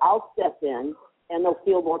 I'll step in and they'll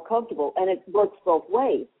feel more comfortable. And it works both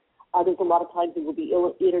ways. There's a lot of times that we'll be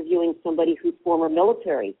interviewing somebody who's former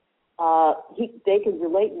military. They can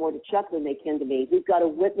relate more to Chuck than they can to me. We've got a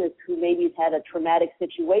witness who maybe has had a traumatic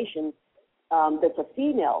situation that's a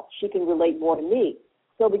female. She can relate more to me.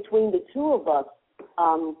 So between the two of us,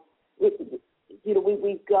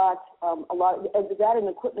 we've got a lot of that and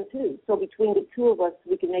equipment too. So between the two of us,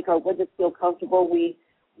 we can make our witness feel comfortable. We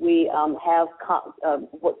have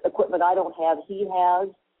what equipment I don't have, he has.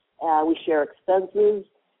 We share expenses.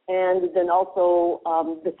 And then also,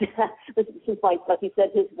 since like he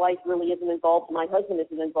said, his wife really isn't involved, my husband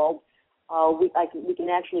isn't involved, we can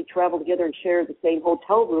actually travel together and share the same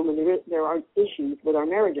hotel room, and there aren't issues with our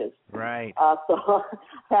marriages. Right. So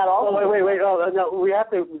that also. Oh, wait. Oh, no, we have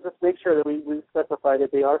to just make sure that we specify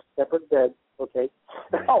that they are separate beds. Okay.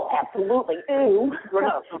 Oh, absolutely. Ew. We're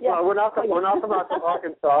not from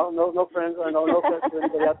Arkansas. No friends. No friends to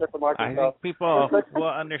anybody out there from Arkansas. I think people will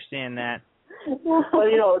understand that.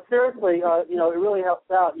 But seriously, it really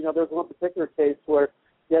helps out. There's one particular case where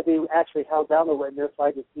Debbie actually held down the witness. So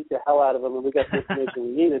I just beat the hell out of him, and we got the information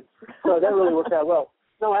we needed. So that really worked out well.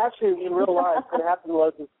 No, actually, in real life, what happened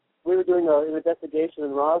was we were doing an investigation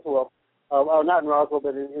in Roswell. Well, not in Roswell,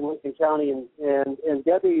 but in Lincoln County, and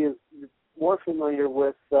Debbie is more familiar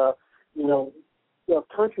with,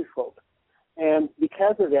 country folk. And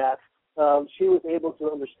because of that, she was able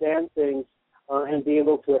to understand things and be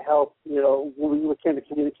able to help, when we were kind of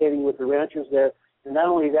communicating with the ranchers there. And not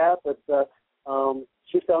only that, but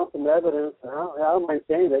she found some evidence. I don't mind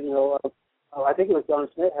saying that, I think it was Don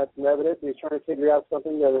Smith had some evidence. He was trying to figure out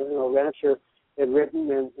something that a rancher had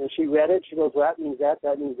written, and she read it. She goes, well, that means that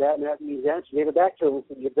means that, and that means that. She gave it back to him and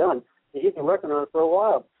said, you're done. And he's been working on it for a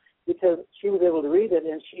while because she was able to read it,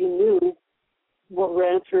 and she knew what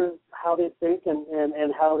ranchers, how they think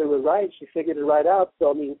and how they would write. She figured it right out.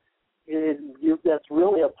 So, I mean, that's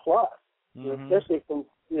really a plus, especially from,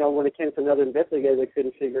 when it came to another investigator that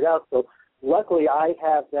couldn't figure it out. So luckily I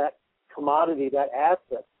have that commodity, that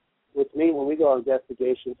asset with me when we go on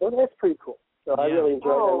investigation. So that's pretty cool. So I really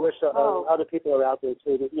enjoy it. I wish other people are out there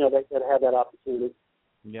too, that have that opportunity.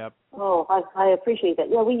 Yep. Oh, I appreciate that.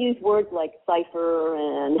 Yeah, we use words like cipher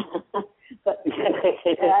and, but That's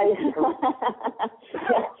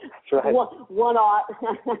right. One ought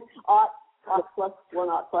plus 1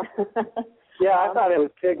 ought plus. Yeah, I thought it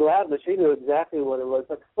was Pig Latin, but she knew exactly what it was.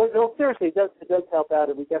 But no, seriously, it does help out.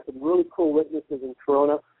 And we got some really cool witnesses in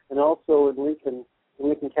Corona and also in Lincoln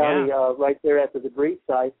County, right there at the debris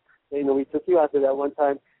site. We took you out there that one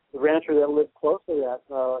time. The rancher that lived close to that,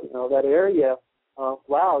 that area.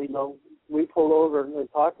 We pulled over and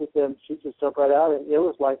talked with them. She just jumped right out, and it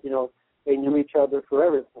was like, they knew each other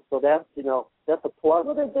forever. So that's, that's a plus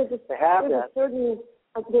to have that.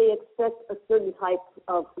 They expect a certain type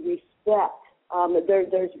of respect.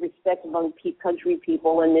 There's respect among country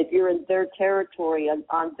people, and if you're in their territory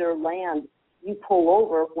on their land, you pull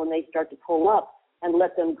over when they start to pull up and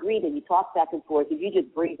let them greet, and you talk back and forth. If you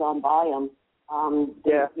just breeze on by them,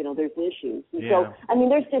 there's issues. Yeah. So, I mean,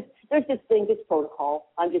 there's this thing, this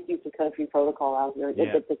protocol. I'm just used to country protocol out here.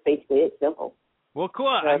 Yeah. It's basically, it's simple. Well,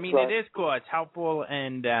 cool. That's I mean, right. It is cool. It's helpful,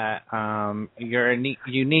 and you're a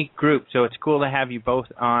unique group, so it's cool to have you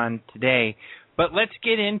both on today. But let's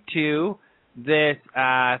get into this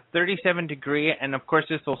 37-degree, and, of course,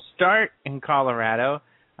 this will start in Colorado,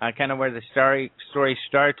 kind of where the story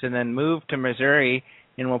starts, and then move to Missouri,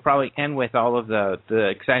 and we'll probably end with all of the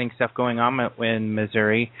exciting stuff going on in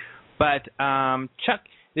Missouri. But, Chuck,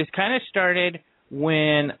 this kind of started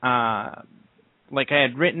when like I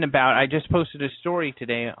had written about, I just posted a story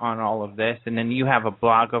today on all of this, and then you have a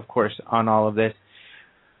blog, of course, on all of this.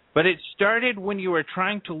 But it started when you were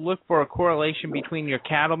trying to look for a correlation between your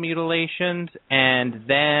cattle mutilations and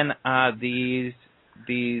then these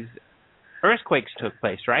earthquakes took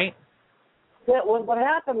place, right? Yeah. What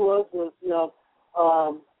happened was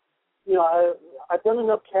I've done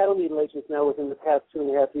enough cattle mutilations now within the past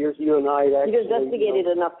 2.5 years. You and I actually. You've investigated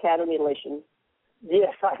enough cattle mutilations.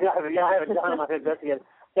 Yes, I haven't done my investigation.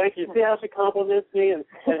 Thank you. See how she compliments me and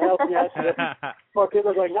helps me out. More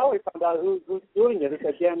people are going, now we found out who's doing it. It's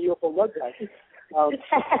a damn UFO lug guy. So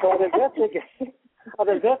I've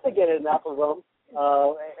investigated enough of them,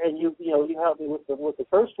 and you helped me with the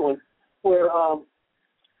first one, where I'm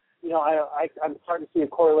starting to see a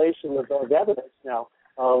correlation of evidence now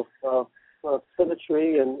of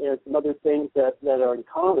symmetry and some other things that are in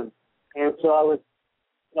common. And so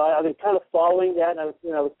I've been kind of following that, and I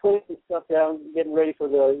was putting some stuff down, getting ready for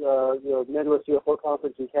the Midwest UFO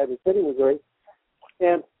conference in Kansas City, Missouri.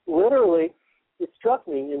 And literally, it struck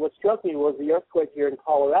me, and what struck me was the earthquake here in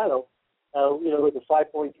Colorado. It was a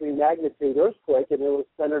 5.3 magnitude earthquake, and it was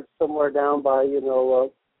centered somewhere down by,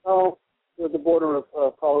 the border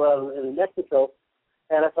of Colorado and New Mexico.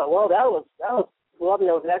 And I thought, well, that was lovely.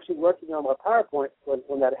 I was actually working on my PowerPoint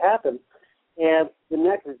when that happened. And the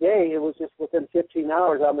next day, it was just within 15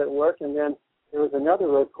 hours, I'm at work, and then there was another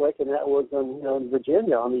earthquake, and that was in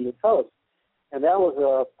Virginia on the East Coast, and that was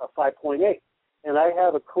a 5.8. And I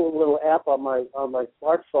have a cool little app on my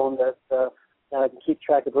smartphone that I can keep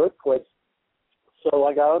track of earthquakes. So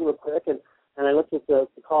I got on real quick, and I looked at the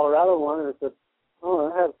Colorado one, and I said,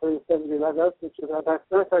 I have 37 degrees. I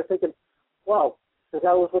started thinking, wow. Because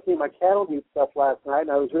I was looking at my cattle mute stuff last night,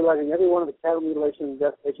 and I was realizing every one of the cattle mutilation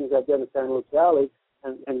investigations I've done in San Luis Valley,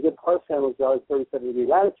 and good part of San Luis Valley is 37-degree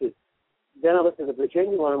latitude. Then I looked at the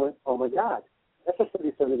Virginia one and went, oh, my God, that's a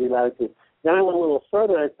 37-degree latitude. Then I went a little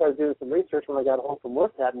further, and I started doing some research when I got home from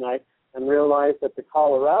work that night and realized that the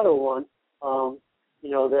Colorado one,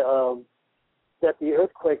 that the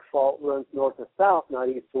earthquake fault runs north to south, not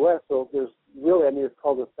east to west. So there's really, it's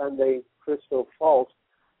called the Sunday Crystal Fault,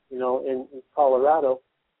 in Colorado,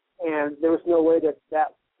 and there was no way that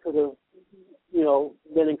could have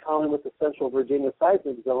been in common with the Central Virginia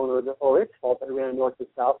seismic zone or its fault that ran north to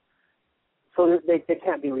south. So they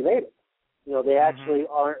can't be related. They actually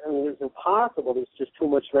aren't. I mean, it's impossible. There's just too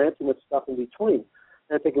much land, too much stuff in between.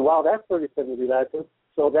 And I'm thinking, wow, that's 37 degree latitude.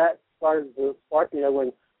 So that started to spark me. I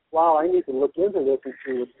went, wow, I need to look into this and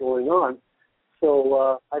see what's going on.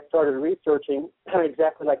 So I started researching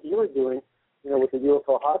exactly like you were doing, with the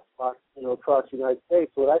UFO hotspots, across the United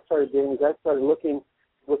States. So what I started doing is I started looking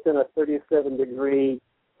within a 37 degree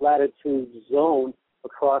latitude zone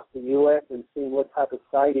across the U.S. and seeing what type of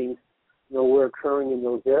sightings, were occurring in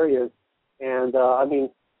those areas. And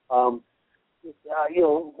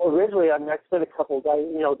originally, I spent a couple of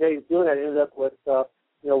days doing that. I ended up with,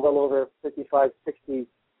 well over 55, 60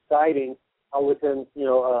 sightings within,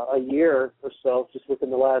 a year or so, just within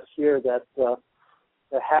the last year that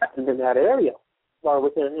happened in that area, or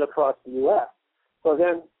within, across the U.S. So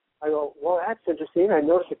then I go, well, that's interesting. I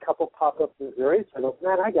noticed a couple pop up in Missouri. So I go,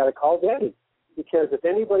 man, I got to call Daddy, because if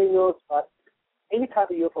anybody knows about any type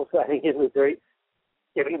of UFO sighting in Missouri,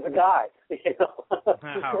 give him the guy,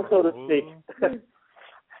 so to speak.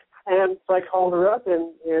 And so I called her up,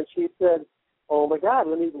 and she said, "Oh my God,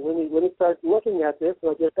 let me start looking at this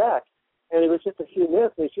when I get back." And it was just a few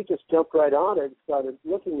minutes, and she just jumped right on it and started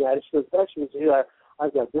looking at it. She goes,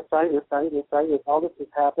 I've got this sighting, all this has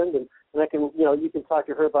happened, and I can, you can talk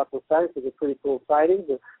to her about those sightings. It's a pretty cool sighting.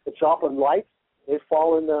 The Joplin lights, they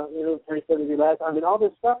fall in the 37 degree latitude. I mean, all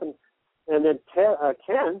this stuff, and then Ken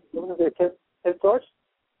Storch.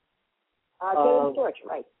 Ken Storch,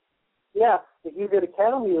 right. Yeah, if you did a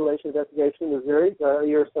cattle mutilation investigation in Missouri a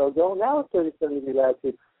year or so ago, now it's 37 degree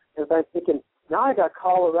latitude. And so I'm thinking, now I got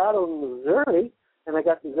Colorado and Missouri, and I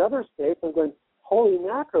got these other states. I'm going, holy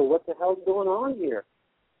mackerel, what the hell's going on here?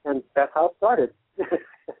 And that's how it started.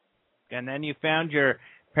 And then you found your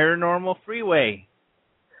paranormal freeway.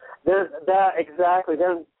 Exactly.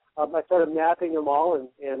 Then I started mapping them all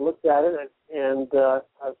and looked at it, and I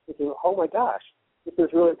was thinking, oh my gosh, this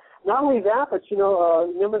is really, not only that, but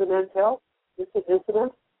remember the Mantell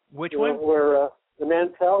incident? Which one? Where the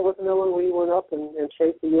Mantell, wasn't there when we went up and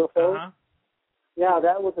chased the UFO? Uh-huh. Yeah,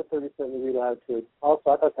 that was a 37 degree latitude. Also,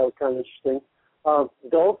 I thought that was kind of interesting.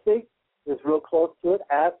 Dulce is real close to it.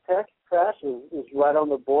 Aztec crash is right on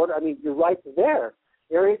the border. I mean, you're right there.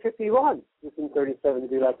 Area 51 is in 37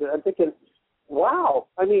 degree latitude. I'm thinking, wow.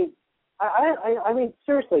 I mean, I mean,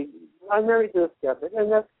 seriously, I'm married to a skeptic,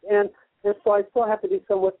 and so I still have to be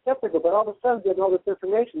somewhat skeptical. But all of a sudden, getting all this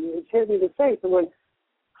information, it hit me in the face. I'm like,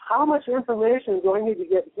 how much information do I need to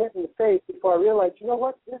get hit in the face before I realize, you know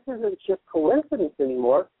what, this isn't just coincidence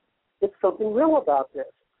anymore. It's something real about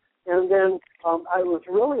this. And then it was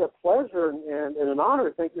really a pleasure and an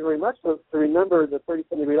honor, thank you very much, to remember the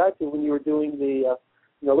 37 degree latitude when you were doing the,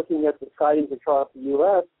 looking at the sightings across the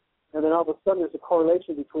U.S. And then all of a sudden there's a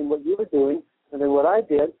correlation between what you were doing and then what I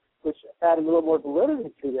did, which added a little more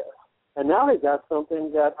validity to this. And now we got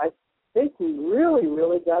something that I think we really,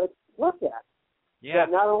 really got to look at. Yeah.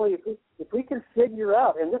 But not only if we can figure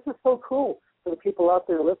out, and this is so cool for the people out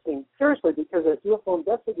there listening, seriously, because as UFO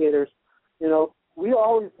investigators, we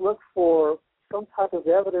always look for some type of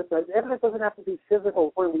evidence. And evidence doesn't have to be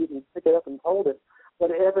physical where we can pick it up and hold it,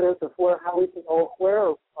 but evidence of how we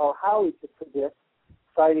can predict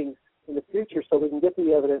sightings in the future so we can get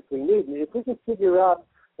the evidence we need. And if we can figure out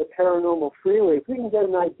the paranormal freeway, if we can get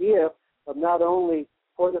an idea of not only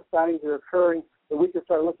where the sightings are occurring, but we can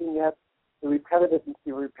start looking at the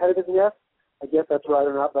repetitiveness, I guess that's right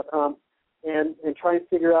or not, but and try and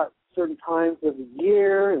figure out certain times of the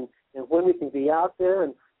year and when we can be out there.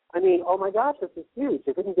 And I mean, oh my gosh, this is huge.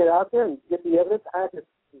 If we can get out there and get the evidence as it's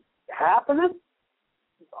happening,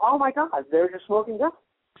 oh my God, there's your smoking gun.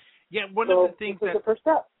 Yeah, one of the things that the first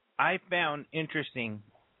step I found interesting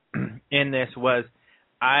in this was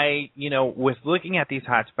with looking at these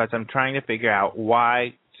hotspots, I'm trying to figure out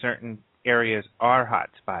why certain areas are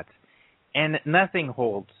hotspots. And nothing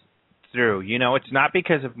holds through. It's not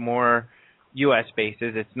because of more U.S.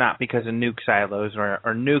 bases. It's not because of nuke silos or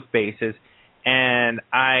nuke bases. And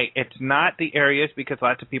it's not the areas, because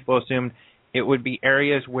lots of people assumed it would be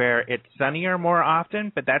areas where it's sunnier more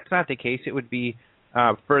often, but that's not the case. It would be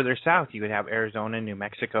further south. You would have Arizona, New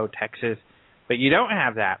Mexico, Texas, but you don't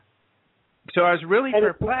have that. So I was really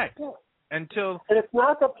perplexed until... And it's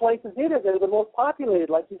not the places either that are the most populated,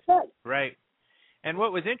 like you said. Right. And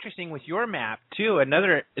what was interesting with your map, too,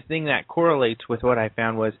 another thing that correlates with what I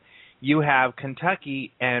found was you have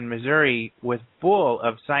Kentucky and Missouri with full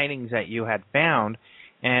of sightings that you had found,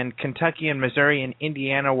 and Kentucky and Missouri and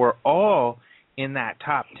Indiana were all in that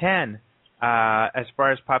top 10 as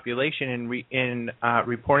far as population in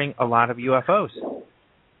reporting a lot of UFOs.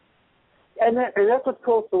 And that's what's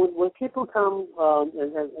cool. So when people come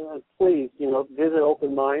and please, visit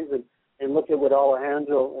Open Minds and look at what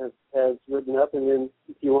Alejandro has written up, and then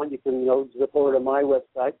if you want, you can zip over to my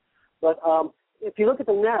website. But if you look at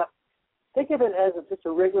the map, think of it as just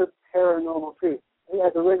a regular paranormal freeway,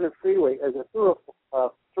 as a regular freeway, as a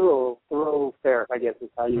thoroughfare, I guess is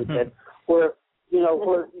how you would say, where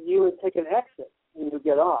you would take an exit and you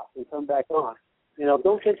get off and come back on.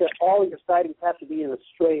 Don't think that all your sightings have to be in a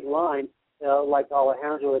straight line, like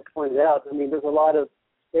Alejandro had pointed out. I mean, there's a lot of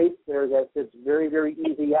space there that it's very, very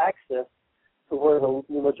easy access to where the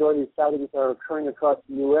majority of sightings are occurring across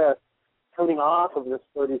the U.S. coming off of this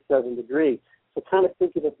 37 degree. So kind of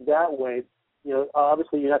think of it that way.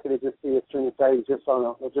 Obviously you're not going to just see a string of sightings just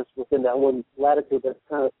within that one latitude. That's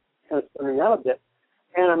kind of stunning out a bit.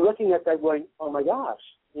 And I'm looking at that going, oh my gosh,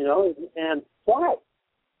 and why?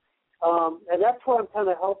 And that's where I'm kind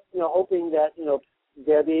of hoping that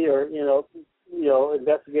Debbie or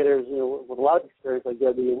investigators with a lot of experience like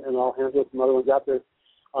Debbie and Alejandro, some other ones out there,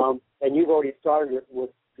 and you've already started it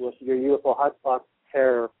with your UFO hotspot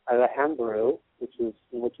pair Alejandro, which is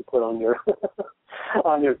what you put on your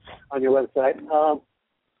on your website.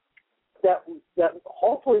 That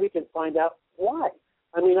hopefully we can find out why.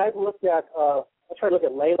 I mean, I've looked at I try to look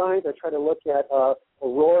at ley lines. I try to look at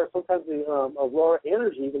aurora. Sometimes the aurora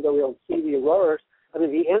energy, even though we don't see the auroras, I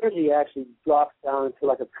mean, the energy actually drops down into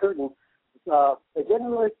like a curtain. It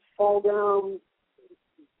didn't really fall down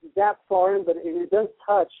that far in, but it does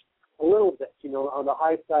touch a little bit, on the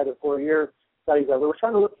high side of where your studies are. We're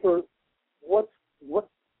trying to look for what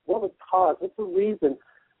would cause, what's the reason,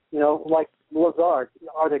 like Lazard,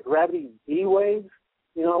 are the gravity V waves,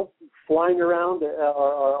 flying around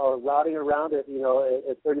or routing around at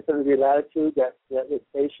 37 degree latitude that the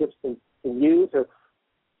spaceships can use, or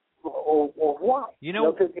why?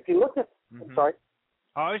 Because if you look at, I'm sorry.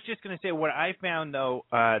 I was just going to say what I found though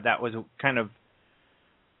that was kind of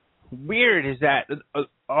weird is that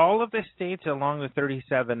all of the states along the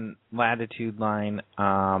 37 latitude line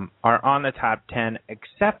are on the top 10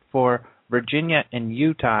 except for Virginia and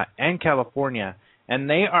Utah and California, and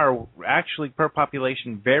they are actually per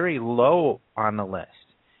population very low on the list.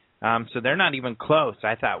 So they're not even close.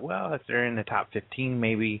 I thought, well, if they're in the top 15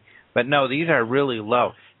 maybe, but no, these are really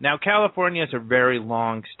low. Now, California is a very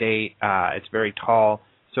long state. It's very tall.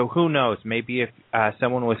 So who knows? Maybe if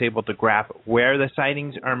someone was able to graph where the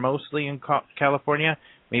sightings are mostly in California,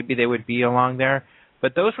 maybe they would be along there.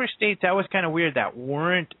 But those were states that was kind of weird that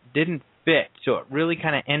didn't fit. So it really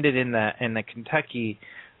kind of ended in the Kentucky.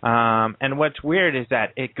 And what's weird is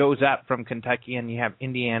that it goes up from Kentucky, and you have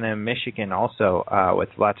Indiana and Michigan also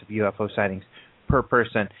with lots of UFO sightings per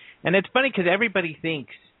person. And it's funny because everybody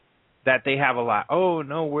thinks that they have a lot. Oh,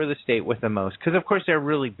 no, we're the state with the most. Because, of course, they're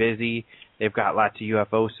really busy. They've got lots of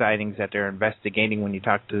UFO sightings that they're investigating when you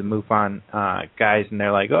talk to the MUFON guys, and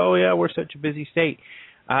they're like, oh, yeah, we're such a busy state.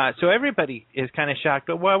 So everybody is kind of shocked,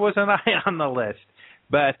 but why wasn't I on the list?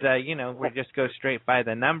 But, we just go straight by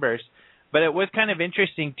the numbers. But it was kind of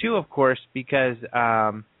interesting, too, of course, because,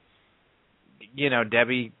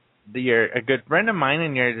 Debbie, you're a good friend of mine,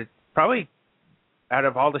 and you're probably out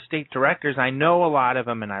of all the state directors, I know a lot of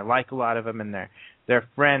them, and I like a lot of them, and they're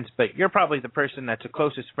friends. But you're probably the person that's the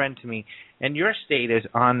closest friend to me, and your state is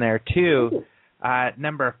on there too,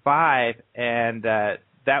 number 5, and that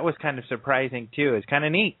was kind of surprising too. It's kind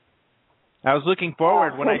of neat. I was looking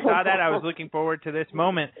forward when I saw that. I was looking forward to this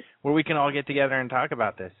moment where we can all get together and talk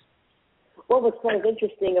about this. Well, what's kind of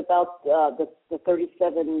interesting about the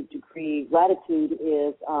 37 degree latitude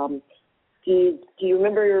is. Do you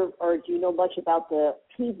remember or do you know much about the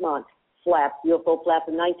Piedmont flap, UFO flap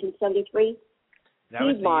in 1973? That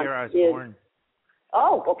was the year I was born.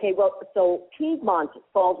 Oh, okay. Well, so Piedmont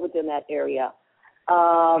falls within that area.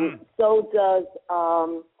 So does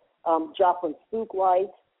Joplin Spook Light.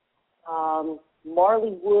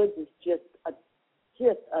 Marley Woods is just a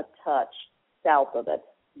touch south of it,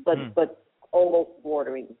 but almost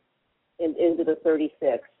bordering into the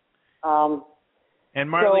 36. And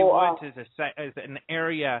Marley Woods is an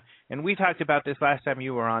area, and we talked about this last time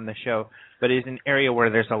you were on the show, but it's an area where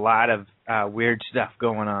there's a lot of weird stuff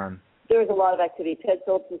going on. There's a lot of activity. Ted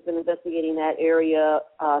Phillips has been investigating that area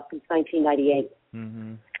since 1998.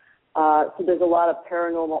 Mm-hmm. So there's a lot of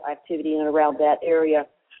paranormal activity in and around that area.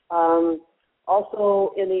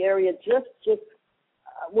 Also in the area,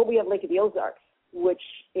 we have Lake of the Ozarks, which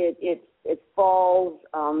it falls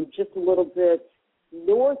just a little bit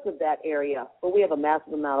north of that area, but we have a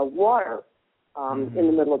massive amount of water in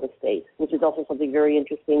the middle of the state, which is also something very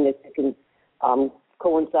interesting that can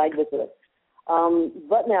coincide with it.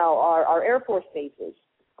 But now our Air Force bases,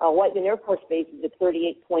 Whiteman Air Force Base is at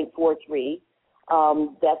 38.43.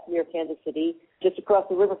 That's near Kansas City. Just across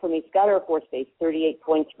the river from me, Scott Air Force Base,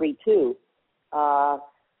 38.32.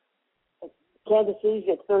 Kansas City's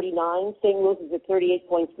at 39. St. Louis is at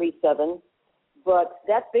 38.37. But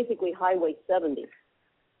that's basically Highway 70,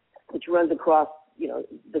 which runs across,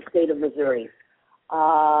 the state of Missouri.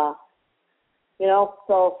 So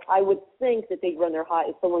I would think that they'd run their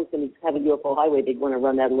if someone's going to have a UFO highway, they'd want to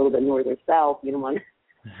run that a little bit north or south. You don't want,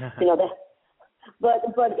 that. But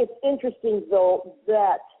it's interesting though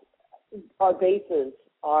that our bases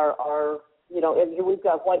are we've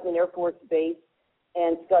got Whiteman Air Force Base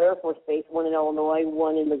and Scott Air Force Base, one in Illinois,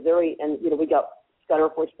 one in Missouri, and we got Scott Air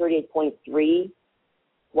Force 38.3,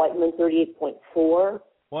 Whiteman 38.4.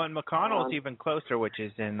 Well, and McConnell's even closer, which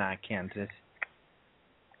is in Kansas.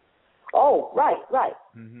 Oh, right.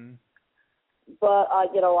 Mm-hmm. But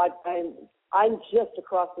I'm just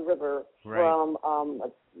across the river from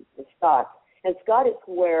Scott, and Scott is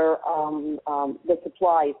where the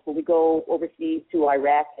supplies. When we go overseas to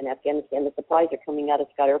Iraq and Afghanistan, the supplies are coming out of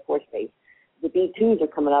Scott Air Force Base. The B-2s are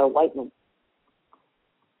coming out of Whiteman.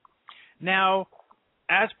 Now,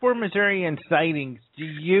 as for Missourian sightings, do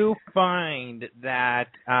you find that,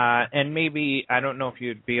 and maybe, I don't know if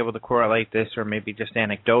you'd be able to correlate this or maybe just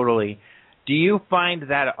anecdotally, do you find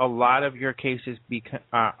that a lot of your cases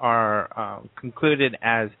are concluded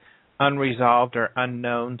as unresolved or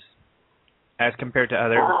unknowns as compared to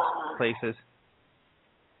other places?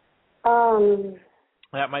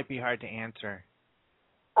 That might be hard to answer.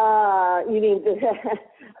 You mean,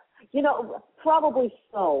 probably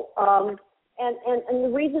so. And the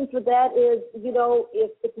reason for that is,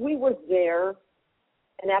 if we were there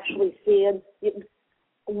and actually seeing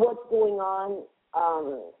what's going on,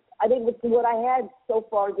 I think what I had so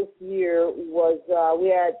far this year was we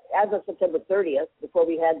had, as of September 30th, before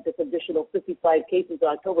we had this additional 55 cases in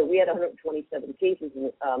October, we had 127 cases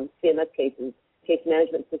in CMS cases, case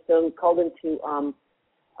management system, called into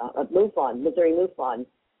MUFON, Missouri MUFON.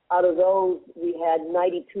 Out of those, we had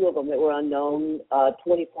 92 of them that were unknown,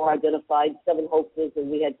 24 identified, 7 hoaxes,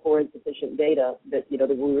 and we had 4 insufficient data that, that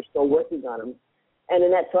we were still working on them. And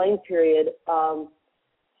in that time period,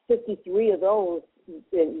 53 of those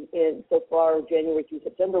in so far January through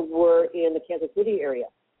September were in the Kansas City area.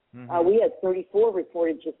 Mm-hmm. We had 34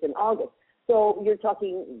 reported just in August. So you're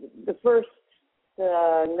talking the first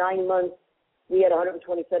 9 months, we had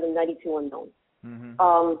 127, 92 unknown.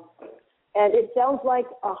 Mm-hmm. And it sounds like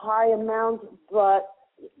a high amount, but,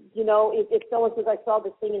 if someone says, I saw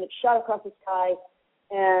this thing and it shot across the sky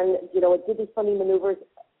and, it did these funny maneuvers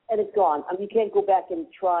and it's gone. I mean, you can't go back and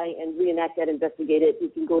try and reenact that, investigate it. You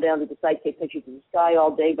can go down to the site, take pictures of the sky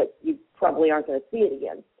all day, but you probably aren't going to see it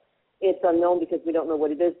again. It's unknown because we don't know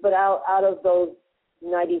what it is. But out of those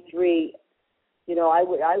 93, I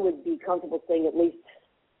would be comfortable saying at least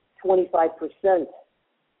 25%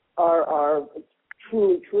 are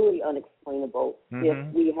truly unexplainable. Mm-hmm.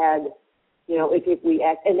 If we had, if we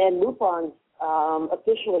act, and then MUFON,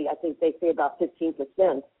 officially, I think they say about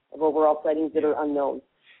 15% of overall sightings that are unknown.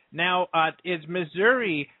 Now, is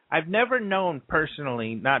Missouri, I've never known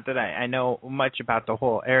personally, not that I know much about the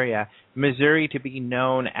whole area, Missouri to be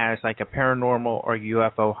known as like a paranormal or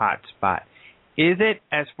UFO hotspot. Is it,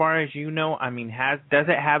 as far as you know, I mean, does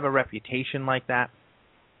it have a reputation like that?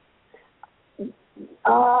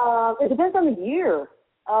 It depends on the year.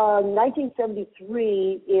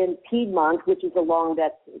 1973 in Piedmont, which is along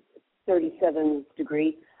that 37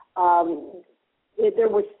 degree, there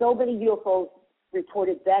were so many UFOs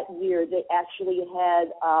reported that year. They actually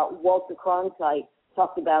had Walter Cronkite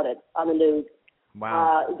talked about it on the news.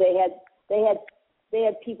 Wow. They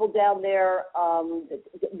had people down there,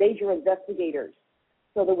 major investigators.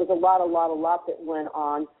 So there was a lot that went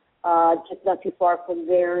on. Just not too far from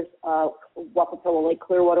there, Wapapilla Lake,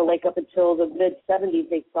 Clearwater Lake, up until the mid-'70s,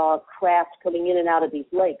 they saw craft coming in and out of these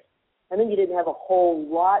lakes. And then you didn't have a whole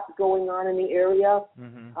lot going on in the area.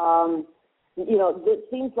 Mm-hmm. It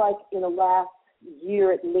seems like in the last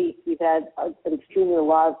year at least, we've had an extremely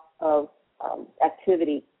lot of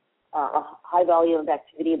activity, a high volume of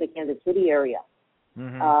activity in the Kansas City area.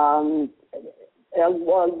 Mm-hmm. A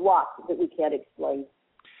lot that we can't explain.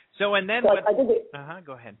 So, and then,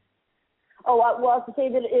 go ahead. Oh, well, I was to say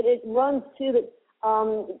that it runs to the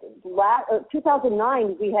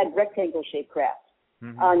 2009. We had rectangle-shaped craft.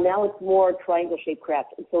 Mm-hmm. Now it's more triangle-shaped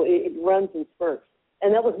craft, and so it runs in spurts.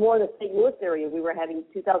 And that was more in the St. Louis area. We were having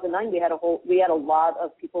 2009. We had a lot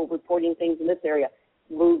of people reporting things in this area.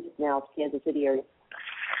 Moved now to Kansas City area.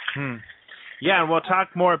 Yeah, and we'll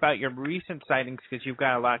talk more about your recent sightings because you've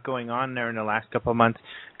got a lot going on there in the last couple of months.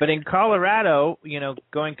 But in Colorado,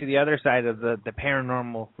 going to the other side of the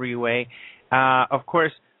paranormal freeway, of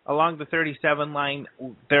course, along the 37 line,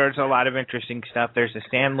 there's a lot of interesting stuff. There's the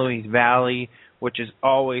San Luis Valley, which has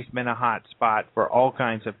always been a hot spot for all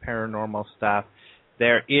kinds of paranormal stuff.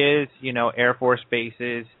 There is, Air Force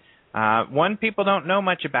bases. One people don't know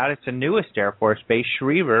much about, it's the newest Air Force base,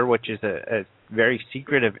 Schriever, which is a very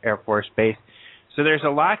secretive Air Force base. So there's a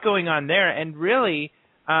lot going on there, and really,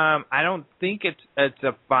 I don't think it's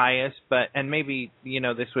a bias, and maybe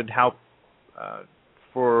this would help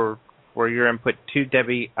for your input too,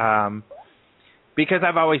 Debbie. Because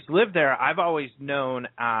I've always lived there, I've always known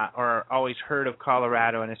or always heard of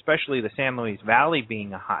Colorado, and especially the San Luis Valley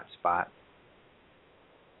being a hot spot.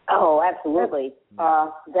 Oh, absolutely.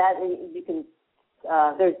 That you can.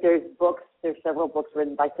 There's books. There's several books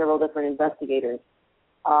written by several different investigators.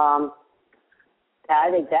 I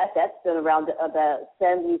think that's been around the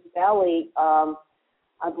San Luis Valley.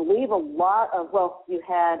 I believe a lot of you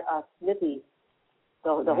had Smithy,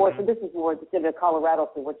 the horse. And this is more specific to Colorado,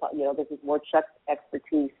 so we're talking. This is more Chuck's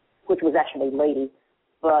expertise, which was actually Lady,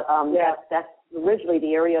 but that's originally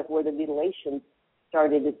the area where the mutilations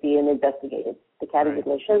started being investigated. The cattle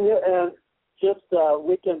mutilation. And just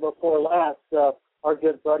weekend before last, our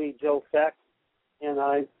good buddy Joe Feck and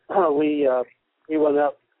I, we went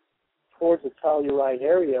up towards the Telluride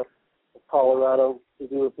area of Colorado to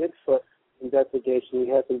do a Bigfoot investigation. We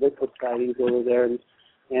had some Bigfoot sightings over there, and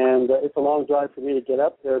it's a long drive for me to get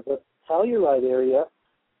up there. But Telluride area,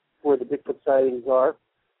 where the Bigfoot sightings are,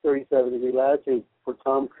 37-degree latitude. For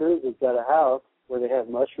Tom Cruise has got a house where they have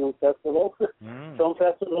mushroom festival, film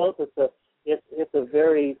festivals. It's a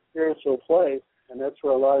very spiritual place, and that's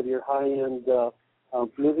where a lot of your high-end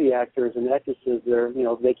movie actors and actresses are,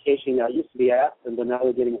 vacationing out. It used to be Aspen, but now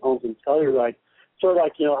they're getting homes in Telluride. Sort of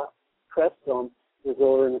like, Crestone is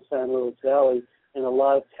over in the San Luis Valley, and a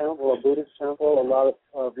lot of temple, a Buddhist temple, a lot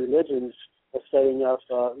of religions are setting up,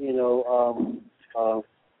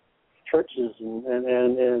 churches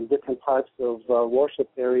and different types of worship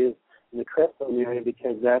areas in the Crestone area,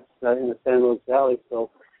 because that's in the San Luis Valley, so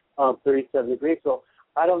 37 degrees. So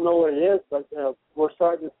I don't know what it is, but we're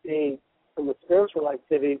starting to see from the spiritual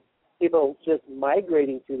activity, people just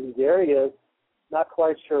migrating to these areas. Not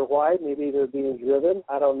quite sure why. Maybe they're being driven.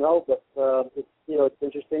 I don't know, but it's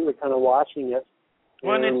interesting. We're kind of watching it.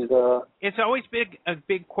 Well, and it's always a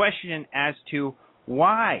big question as to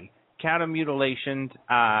why cattle mutilations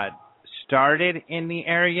started in the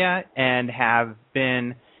area and have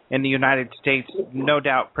been in the United States, no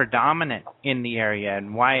doubt predominant in the area,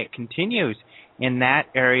 and why it continues in that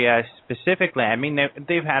area specifically. I mean,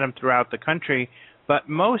 they've had them throughout the country, but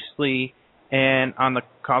mostly on the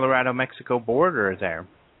Colorado-Mexico border there.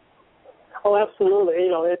 Oh, absolutely.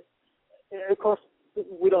 Of course,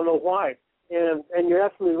 we don't know why, and you're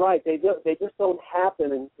absolutely right. They just don't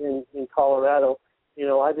happen in Colorado.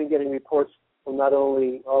 I've been getting reports from not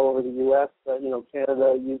only all over the U.S., but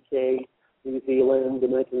Canada, UK, New Zealand,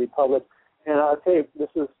 Dominican Republic, and I'll tell you, this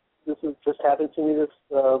is just happened to me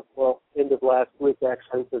end of last week,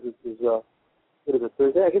 actually, because it was a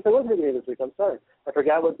Thursday. I guess I wasn't here this week. I'm sorry. I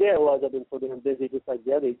forgot what day it was. I've been so damn busy, just like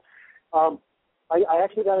Debbie. I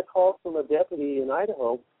actually got a call from a deputy in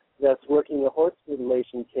Idaho that's working a horse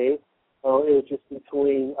mutilation case. It was just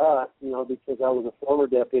between us, because I was a former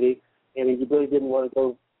deputy, and he really didn't want to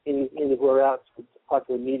go anywhere else to talk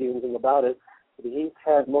to the media or anything about it. But he's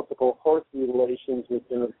had multiple horse mutilations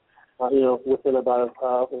within about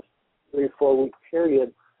a 3 or 4 week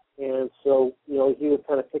period. And so, he was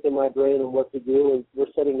kind of picking my brain on what to do, and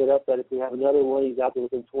we're setting it up that if we have another one, he's out there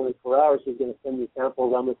within 24 hours, he's going to send me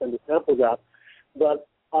samples, I'm going to send the samples out. But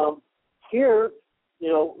here,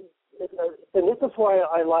 and this is why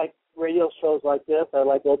I like radio shows like this. I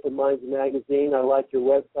like Open Minds Magazine. I like your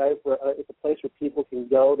website. It's a place where people can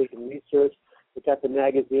go, they can research. They got the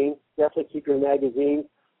magazine. Definitely keep your magazine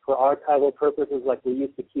for archival purposes, like we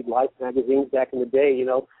used to keep Life magazines back in the day,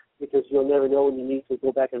 because you'll never know when you need to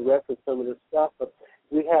go back and reference some of this stuff. But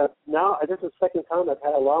we have now, this is the second time I've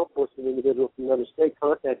had a law enforcement individual from another state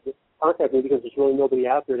contact me because there's really nobody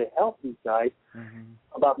out there to help these guys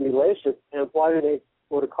about mutilation. And why do they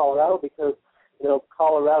go to Colorado? Because,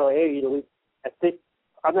 Colorado, I think,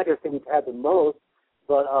 I'm not going to say we've had the most,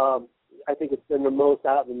 but I think it's been the most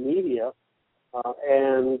out in the media.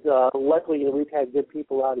 And luckily, we've had good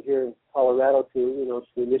people out here in Colorado to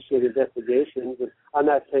initiate investigations. And I'm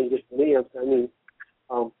not saying just me.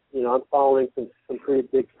 I'm following some pretty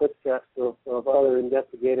big footsteps of other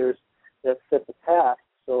investigators that fit the path.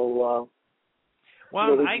 So,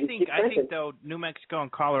 Well, I think though New Mexico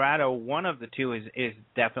and Colorado, one of the two is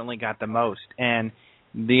definitely got the most, and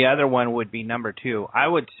the other one would be number 2. I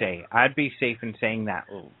would say I'd be safe in saying that,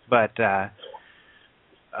 but well,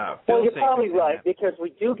 you're probably right because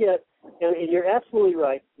we do get, and you're absolutely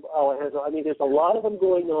right, Alejandro. I mean, there's a lot of them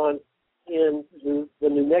going on in the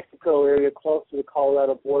New Mexico area close to the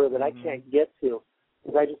Colorado border that I can't get to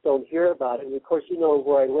because I just don't hear about it. And of course, you know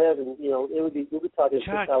where I live, and we'll be talking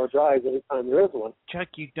 6-hour drives every time there is one. Chuck,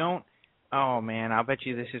 you don't. Oh man, I'll bet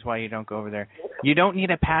you this is why you don't go over there. You don't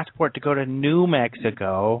need a passport to go to New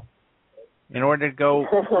Mexico in order to go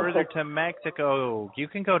further to Mexico. You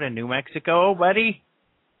can go to New Mexico, buddy.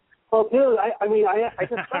 Well, dude, I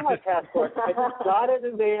just got my passport. I just got it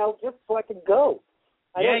in the mail just so I could go.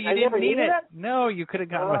 You didn't need it. No, you could have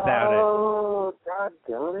gone without it. Oh, God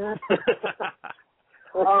damn it.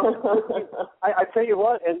 I tell you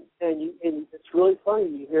what, and it's really funny.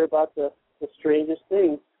 You hear about the strangest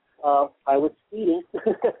things. I was speeding.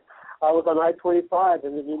 I was on I-25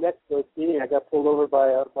 in the New Mexico speeding. I got pulled over by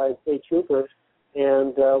a state trooper,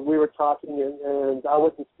 and we were talking, and I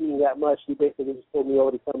wasn't speeding that much. He basically just pulled me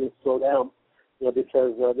over to tell me to slow down,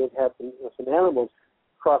 because they'd had some animals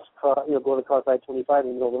going across I-25 in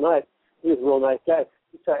the middle of the night. He was a real nice guy.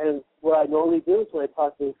 And what I normally do is when I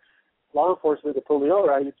talk to law enforcement to pull me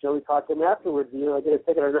over, I generally talk to them afterwards. I get a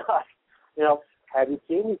ticket or not. Have you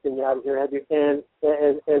seen anything out of here? Have you? And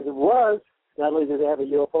as it was, not only did they have a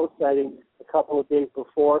UFO sighting a couple of days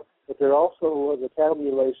before, but there also was a cattle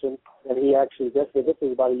mutilation that he actually this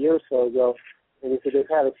was about a year or so ago, and he said they've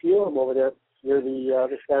had a few of them over there near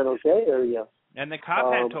the San Jose area. And the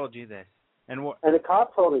cop had told you this. And the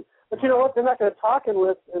cop told me. But you know what? They're not going to talk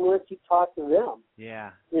unless you talk to them.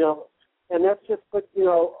 Yeah. And that's just,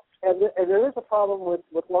 and there is a problem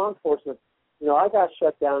with law enforcement. I got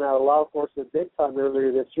shut down out of law enforcement big time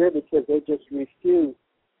earlier this year because they just refused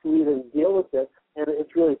to even deal with it. And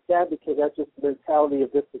it's really sad because that's just the mentality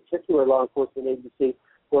of this particular law enforcement agency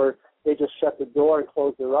where they just shut the door and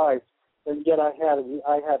close their eyes. And yet I've had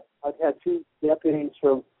 2 deputies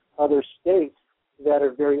from other states that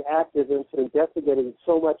are very active into investigating,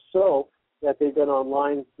 so much so that they've been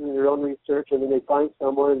online doing their own research, and then they find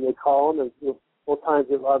someone and they call them, and both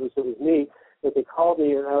times it obviously was me, that they called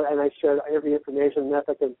me and I shared every information. And that's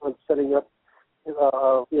I'm setting up,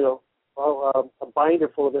 a binder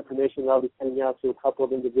full of information that I'll be sending out to a couple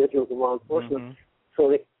of individuals in law enforcement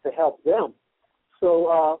to help them.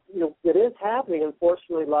 So, it is happening.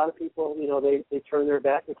 Unfortunately, a lot of people, they turn their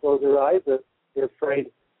back and close their eyes. They're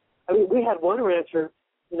afraid. I mean, we had one rancher,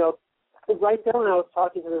 right there when I was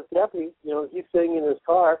talking to this deputy, he's sitting in his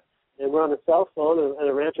car, and we're on the cell phone, and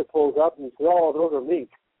a rancher pulls up and says, "Oh, those are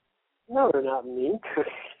mink." No, they're not mink.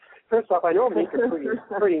 First off, I know mink are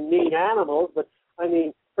pretty mean animals, but,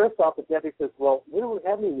 first off, the deputy says, "Well, we don't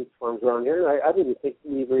have any mink farms around here. I didn't think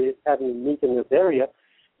we were having mink in this area."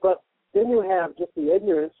 But then you have just the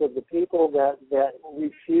ignorance of the people that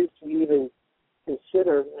refuse to even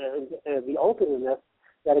consider and be open enough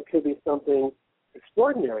that it could be something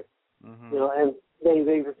extraordinary. And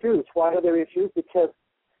they refuse. Why do they refuse? Because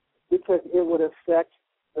it would affect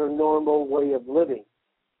their normal way of living.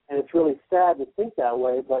 And it's really sad to think that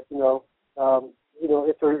way, but,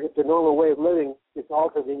 if their normal way of living is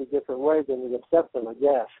altered in a different way, then it upsets them, I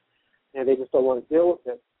guess. And they just don't want to deal with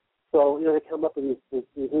it. So, they come up with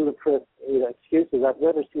these ludicrous excuses. I've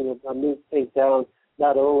never seen a mink take down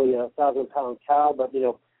not only a 1,000-pound cow, but,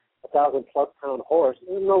 a 1,000-plus-pound horse.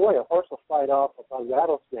 There's no way a horse will fight off a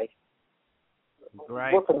rattlesnake.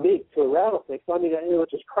 Right. What's a meat to a rattlesnake? So, it was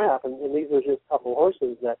just crap, and these were just a couple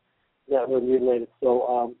horses that were mutilated.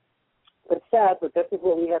 So, it's sad, but this is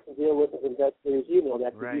what we have to deal with as investigators. You know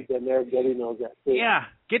that. Right. You've been there. Debbie knows that too. Yeah.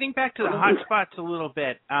 Getting back to the hot spots a little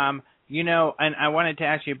bit, and I wanted to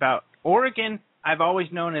ask you about Oregon. I've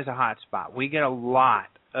always known as a hot spot. We get a lot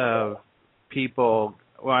of people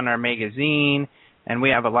on our magazine, and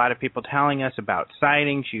we have a lot of people telling us about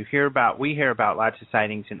sightings. We hear about lots of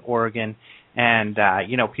sightings in Oregon, and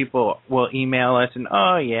people will email us and,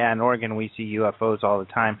 oh yeah, in Oregon we see UFOs all the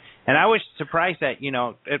time. And I was surprised that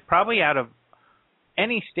it probably out of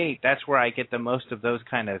any state, that's where I get the most of those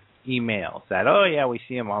kind of emails. That, oh yeah, we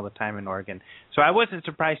see them all the time in Oregon. So I wasn't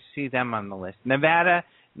surprised to see them on the list. Nevada,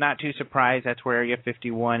 not too surprised. That's where Area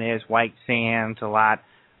 51 is. White Sands, a lot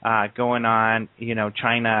going on.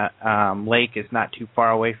 China Lake is not too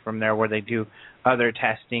far away from there, where they do other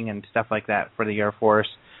testing and stuff like that for the Air Force.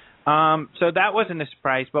 So that wasn't a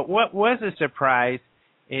surprise. But what was a surprise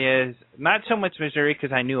is not so much Missouri,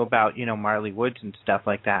 because I knew about, Marley Woods and stuff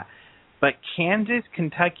like that. But Kansas,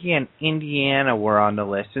 Kentucky, and Indiana were on the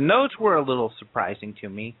list. And those were a little surprising to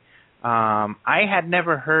me. I had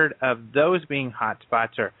never heard of those being hot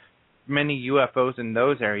spots or many UFOs in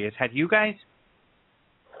those areas. Had you guys?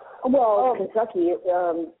 Well, Kentucky,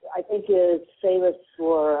 I think, is famous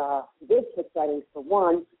for Bigfoot sightings, for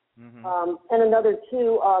one. Mm-hmm. And another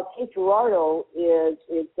two, Cape Girardeau is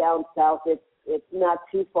down south. It's not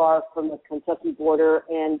too far from the Kentucky border,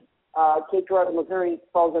 and Cape Girardeau, Missouri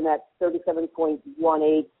falls in that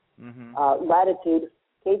 37.18 latitude.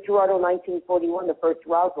 Cape Girardeau, 1941, the first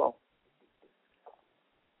Roswell.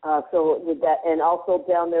 So with that, and also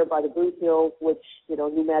down there by the Boot Hills, which,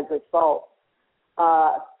 New Madrid Fault.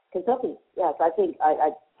 Kentucky, yes, I think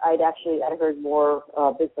I heard more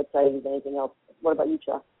Bigfoot sightings than anything else. What about you,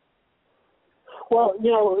 Chuck? Well,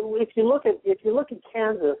 if you look at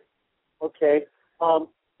Kansas, okay, and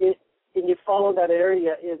you follow that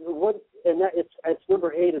area, it's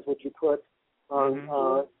number 8 is what you put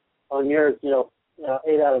on yours, 8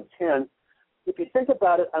 out of 10. If you think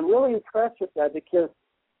about it, I'm really impressed with that because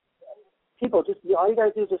people all you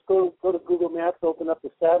gotta do is just go to Google Maps, open up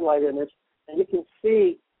the satellite image, and you can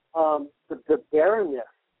see the barrenness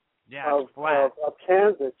of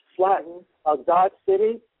Kansas, flat. Dodge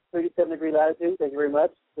City, 37-degree latitude. Thank you very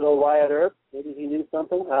much. Good old Wyatt Earp. Maybe he knew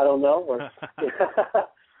something. I don't know.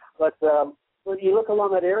 But when you look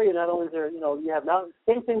along that area, not only is there, you have mountains.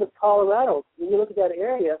 Same thing with Colorado. When you look at that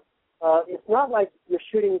area, it's not like you're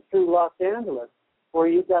shooting through Los Angeles, where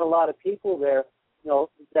you've got a lot of people there.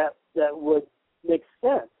 That would make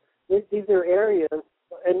sense. These are areas,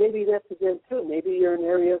 and maybe that's again too. Maybe you're in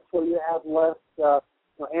areas where you have less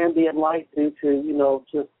ambient light due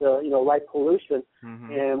to light pollution,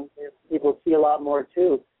 and people see a lot more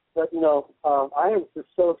too. But I am just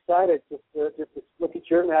so excited just to look at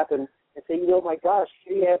your map and say, my gosh,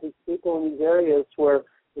 here you have these people in these areas where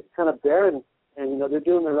it's kind of barren. And, they're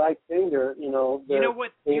doing the right thing. They're,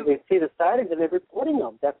 they see the sightings and they're reporting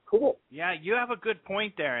them. That's cool. Yeah, you have a good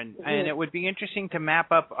point there. And it would be interesting to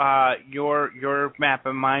map up your map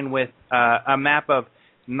and mine with a map of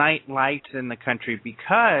night lights in the country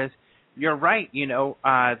because you're right.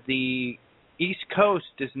 The East Coast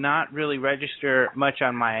does not really register much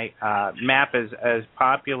on my map as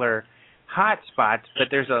popular hot spots, but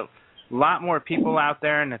there's a lot more people out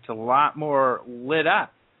there and it's a lot more lit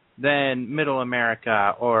up than Middle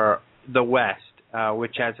America or the West,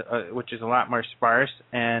 which is a lot more sparse,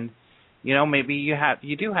 and maybe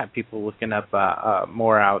you do have people looking up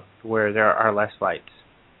more out where there are less lights.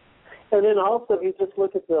 And then also, you just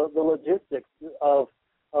look at the logistics of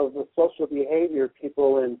the social behavior of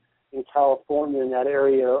people in California in that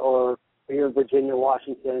area, or here in Virginia,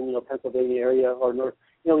 Washington, Pennsylvania area, or North.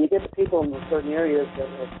 When you get the people in certain areas that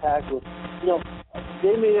are packed with,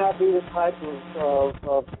 they may not be the type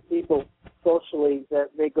of people socially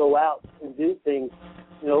that they go out and do things,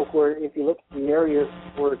 where if you look at the areas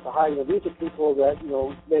where it's a high, these are people that,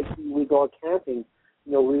 we go camping,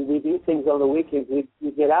 we do things on the weekends,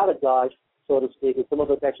 we get out of Dodge, so to speak, and some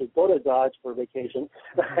of us actually go to Dodge for vacation,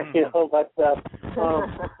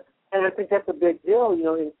 and I think that's a big deal,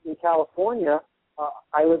 in California.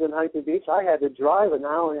 I live in Huntington Beach. I had to drive an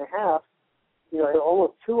hour and a half,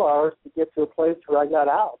 almost 2 hours to get to a place where I got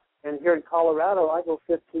out. And here in Colorado, I go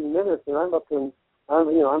 15 minutes, and I'm up in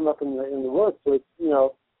the woods. So it's,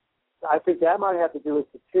 I think that might have to do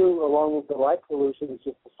with the two, along with the light pollution, is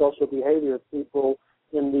just the social behavior of people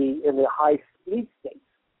in the high speed states.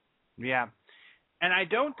 Yeah. And I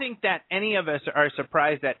don't think that any of us are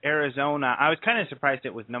surprised that Arizona. I was kind of surprised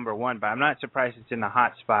it was number 1, but I'm not surprised it's in the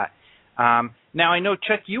hot spot. Now, I know,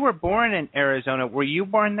 Chuck, you were born in Arizona. Were you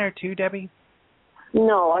born there too, Debbie?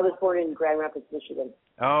 No, I was born in Grand Rapids, Michigan.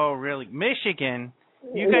 Oh, really? Michigan?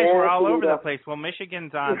 You guys were all over the place. Well,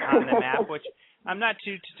 Michigan's on the map, which I'm not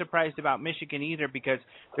too surprised about Michigan either, because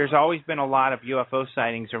there's always been a lot of UFO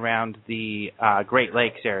sightings around the Great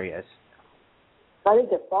Lakes areas. I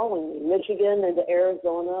think they're following me. Michigan and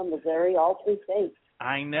Arizona, Missouri, all 3 states.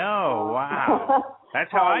 I know. Wow.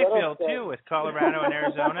 That's how I feel, too, with Colorado and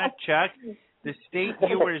Arizona. Chuck, the state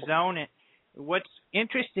you were zoning. What's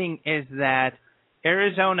interesting is that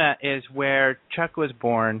Arizona is where Chuck was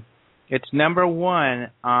born. It's number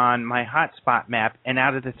 1 on my hotspot map, and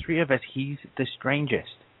out of the 3 of us, he's the strangest.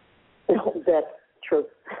 That's true.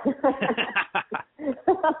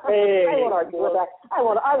 Hey, I won't argue with that. I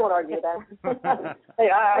won't argue with that. Hey,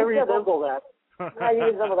 I resemble that. I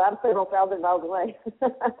resemble that. I'm several thousand miles away.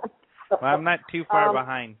 Well, I'm not too far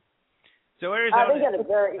behind. So Arizona. They got a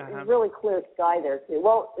very really clear sky there too.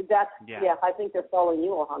 Well, that's I think they're following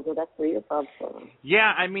you, Alejandro. That's where you're from.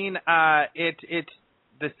 Yeah, I mean, it's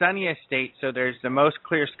the sunniest state, so there's the most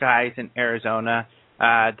clear skies in Arizona.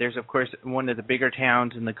 There's of course one of the bigger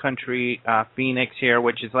towns in the country, Phoenix here,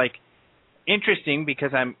 which is like interesting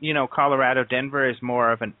because Colorado, Denver is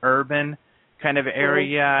more of an urban kind of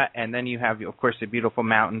area, and then you have, of course, the beautiful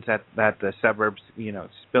mountains that the suburbs,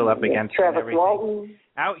 spill up against. Travis and everything. Walton.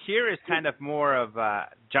 Out here is kind of more of a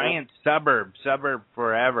giant suburb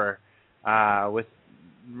forever, with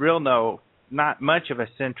not much of a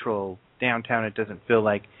central downtown. It doesn't feel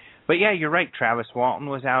like. But yeah, you're right. Travis Walton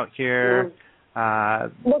was out here.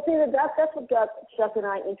 Well, see, that's what got Chuck and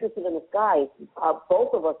I interested in the sky.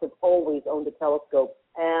 Both of us have always owned a telescope,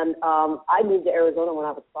 and I moved to Arizona when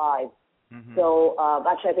I was 5. Mm-hmm. So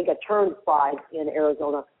actually, I think I turned 5 in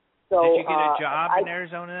Arizona. So did you get a job in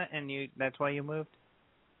Arizona, and that's why you moved?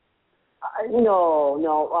 No.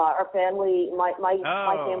 Our family, my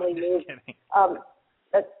family moved.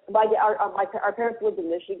 Our parents lived in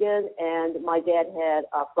Michigan, and my dad had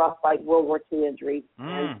frostbite World War II injury,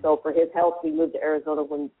 and so for his health, we moved to Arizona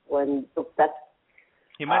when that's.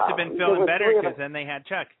 He must have been feeling better because then they had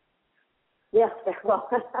Chuck. Yeah, well,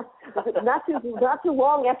 not too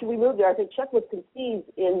long after we moved there. I think Chuck was conceived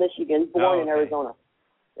in Michigan, born in Arizona.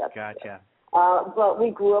 Yep. Gotcha. But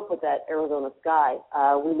we grew up with that Arizona sky.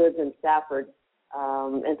 We lived in Stafford.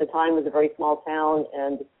 At the time, it was a very small town,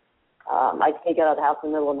 and I'd take out of the house in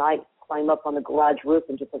the middle of the night, climb up on the garage roof,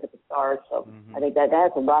 and just look at the stars. So I think that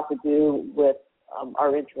has a lot to do with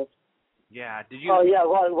our interest. Yeah. Did you? Oh yeah.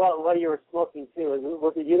 While you were smoking too,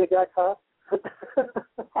 was it you that got caught?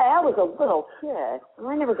 Hey, I was a little kid.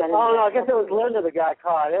 I never got into Oh no, I guess it was Linda that got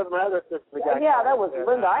caught. It was my other sister that got caught. Yeah, that was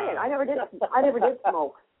Linda. I never did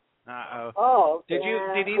smoke. Uh-oh. Oh. Did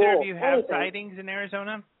either of you have sightings in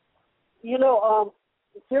Arizona?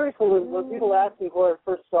 Seriously, when people ask me where it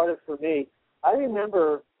first started for me, I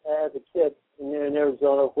remember as a kid in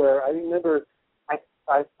Arizona where I remember I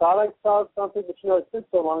thought I saw something, but it's been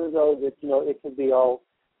so long ago that it could be all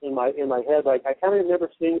in my head. Like I kind of remember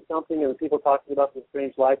seeing something and people talking about the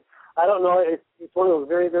strange light. I don't know. It's one of those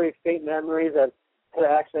very, very faint memories that could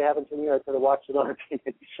have actually happened to me. I could have watched it on a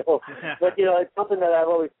TV show, but it's something that I've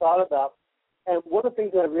always thought about. And one of the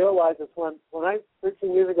things that I realized is when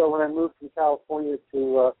 13 years ago, when I moved from California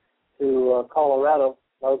to Colorado,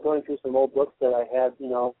 I was going through some old books that I had,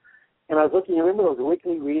 and I was looking. Remember those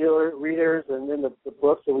weekly readers, and then the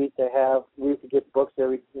books that we used to have. We used to get books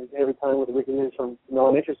every time with the weekly readers from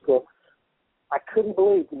elementary school. I couldn't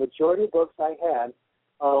believe the majority of books I had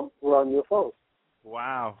were on UFOs.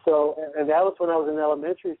 Wow. So, and that was when I was in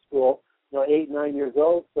elementary school. 8, 9 years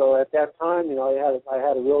old. So at that time, I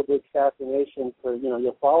had a real big fascination for,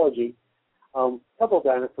 ufology. A couple of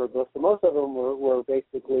dinosaur books, but most of them were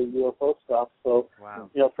basically UFO stuff. So, wow.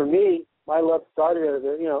 For me, my love started as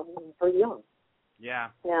pretty young.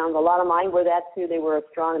 Yeah. Yeah, and a lot of mine were that too. They were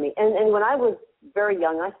astronomy. And when I was very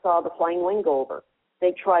young, I saw the flying wing go over.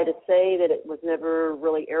 They try to say that it was never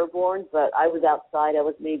really airborne, but I was outside. I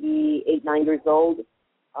was maybe 8, 9 years old.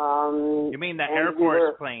 You mean the Air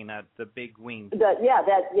Force plane, the big wing?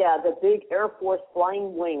 The big Air Force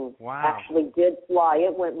flying wing actually did fly.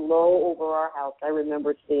 It went low over our house. I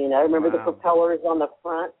remember seeing it. I remember the propellers on the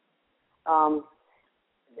front. I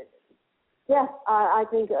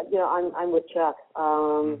think I'm with Chuck.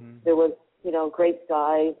 There was great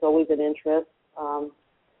skies, always an interest.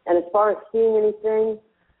 And as far as seeing anything,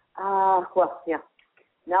 now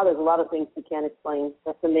there's a lot of things you can't explain.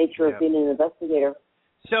 That's the nature of being an investigator.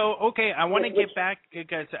 So, okay, I want to get back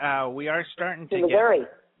because we are starting to get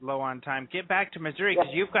low on time. Get back to Missouri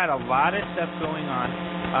because you've got a lot of stuff going on.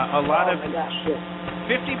 A lot of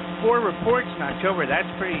 54 reports in October. That's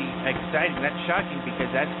pretty exciting. That's shocking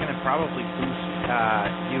because that's going to probably boost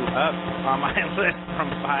you up on my list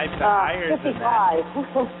from 5 to higher 55. than that.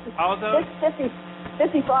 Although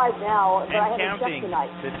 55 now, but I had to check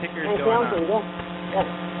tonight. The ticker's going on. Yes.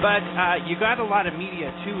 But you got a lot of media,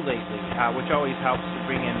 too, lately, which always helps to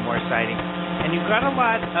bring in more sightings. And you've got a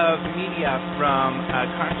lot of media from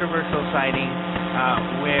controversial sighting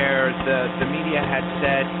where the media had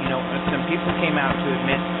said, some people came out to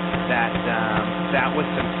admit that that was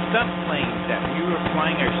some stunt planes, that we were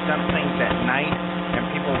flying our stunt planes at night and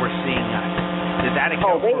people were seeing us. Did that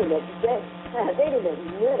account they didn't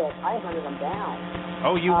admit it. I hunted them down.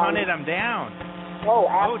 Oh, you hunted them down? Oh,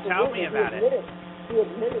 absolutely. Oh, tell me about it. He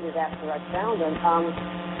admitted it after I found him.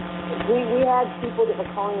 We had people that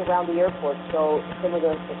were calling around the airport, so some of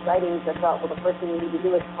the sightings, I thought, well, the first thing we need to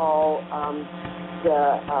do is call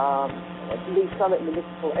the Lee Summit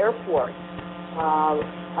Municipal Airport.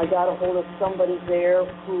 I got a hold of somebody there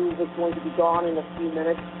who was going to be gone in a few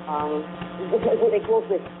minutes. They closed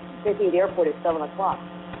the airport at 7 o'clock,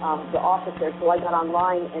 the office there, so I got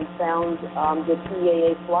online and found the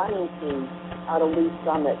TAA flying team out of Lee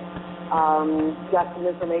Summit. Got some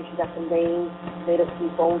information, got some names, made a few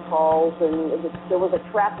phone calls, and there was a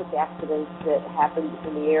traffic accident that happened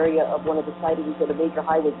in the area of one of the sightings of the major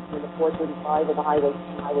highways between the 435 and the Highway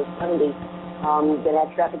 70 that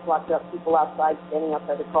had traffic blocked up, people outside, standing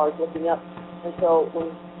outside the cars looking up. And so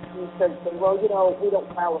when he started saying, well, we don't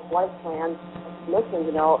file a flight plan, listen,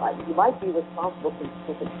 you might be responsible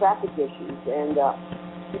for some traffic issues. And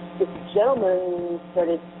this gentleman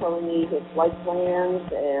started telling me his flight plans,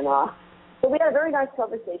 and so we had a very nice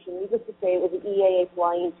conversation. Needless to say, it was an EAA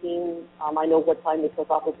flying team. I know what time they took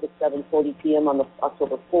off. It was 7:40 p.m. on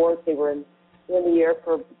October 4th. They were in the air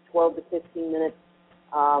for 12 to 15 minutes,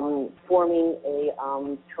 forming a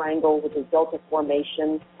triangle with a delta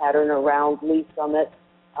formation pattern around Lee Summit.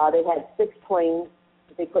 They had 6 planes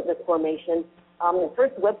that they put in this formation. The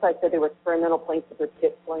first website said they were experimental planes, but they're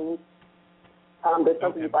pit planes. There's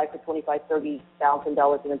something you buy for $25,000,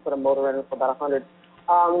 $30,000 and then put a motor in it for about $100.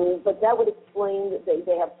 But that would explain that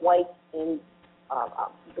they have white and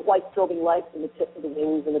the white strobing lights in the tips of the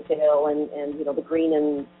wings and the tail, and the green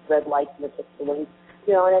and red lights in the tips of the wings.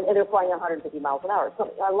 And they're flying 150 miles an hour. So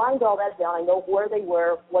I lined all that down. I know where they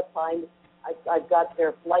were, what time. I've got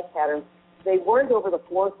their flight pattern. They weren't over the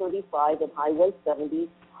 435 and Highway 70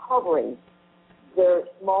 hovering. They're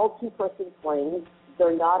small 2-person planes.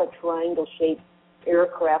 They're not a triangle-shaped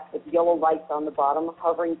aircraft with yellow lights on the bottom,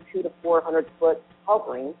 hovering 200 to 400 foot,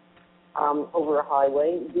 hovering over a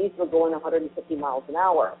highway. These were going 150 miles an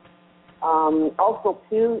hour. Also,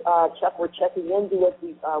 too, Chuck, we're checking into it.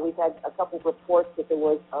 We've had a couple of reports that there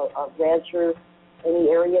was a rancher in the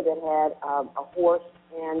area that had a horse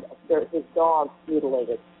and his dog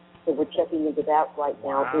mutilated. So we're checking into that right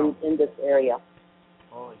now in this area.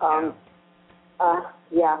 Holy cow.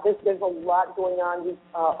 There's a lot going on.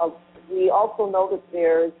 We also know that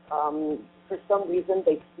there's, for some reason,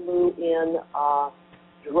 they flew in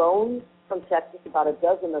drones from Texas, about a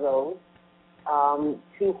dozen of those,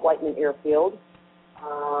 to Whiteman Airfield.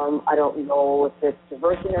 I don't know if it's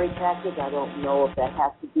diversionary tactic. I don't know if that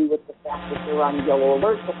has to do with the fact that they're on yellow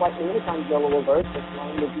alert. So Whiteman is on yellow alert. They're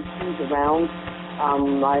flying the B-2s around.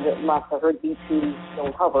 I heard B-2s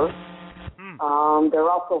don't hover. They're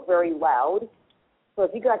also very loud. So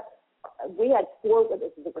if we had 4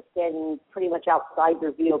 witnesses that were standing pretty much outside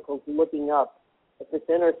their vehicles looking up at this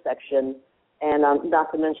intersection, and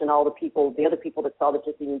not to mention all the other people that saw that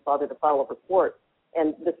just didn't bother to file a report,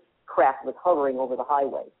 and this craft was hovering over the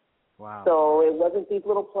highway. Wow. So it wasn't these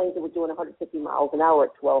little planes that were doing 150 miles an hour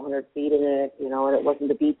at 1,200 feet, and it wasn't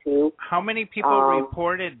the B-2. How many people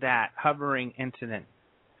reported that hovering incident?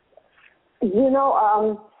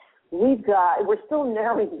 We're still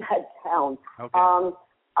narrowing that down. Okay.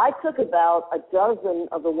 I took about a dozen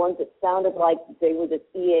of the ones that sounded like they were this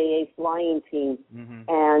EAA flying team,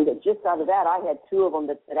 and just out of that, I had 2 of them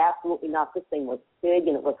that said absolutely not. This thing was big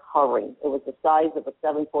and it was hovering. It was the size of a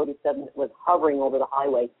 747. It was hovering over the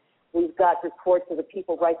highway. We've got reports of the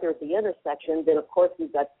people right there at the intersection. Then, of course,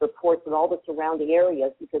 we've got reports in all the surrounding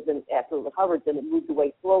areas, because then after it hovered, then it moved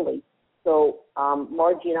away slowly. So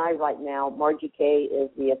Margie and I right now, Margie Kay is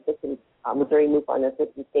the assistant, Missouri MUFON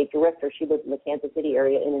assistant state director. She lives in the Kansas City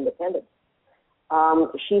area in Independence.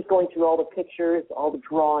 She's going through all the pictures, all the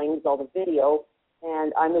drawings, all the video,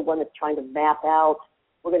 and I'm the one that's trying to map out.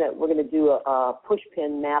 We're gonna do a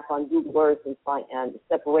pushpin map on Google Earth and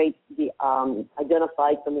separate the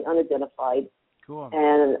identified from the unidentified. Cool.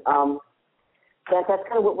 And that's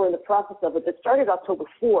kind of what we're in the process of. But it started October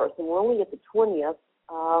 4th, and we're only at the 20th.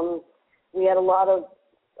 We had a lot of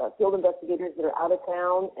field investigators that are out of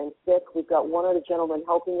town and sick. We've got one other gentleman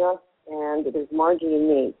helping us, and there's Margie and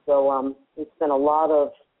me. So we spent a lot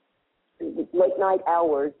of late night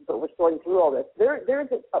hours, but we're sorting through all this. There's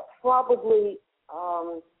probably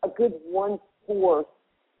a good 1/4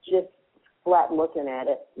 just flat looking at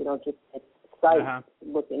it, just sight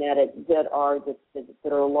looking at it that are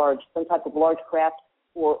large, some type of large craft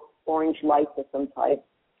or orange lights of some type.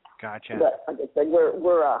 Gotcha. But like I said,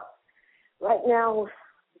 we're right now, we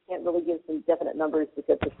can't really give some definite numbers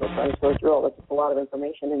because we're still trying to sort through all this. It's a lot of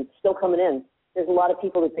information, and it's still coming in. There's a lot of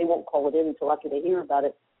people that they won't call it in until after they hear about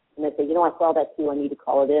it, and they say, I saw that too, I need to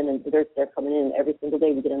call it in, and they're coming in every single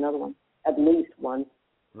day. We get another one, at least one.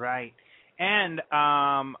 Right. And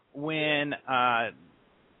when,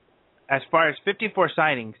 as far as 54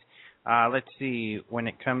 sightings, let's see, when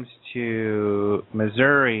it comes to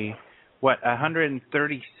Missouri,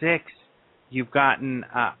 136 you've gotten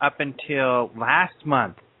up until last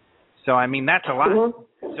month. So, that's a lot.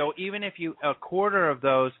 Mm-hmm. So even if a quarter of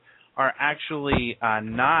those are actually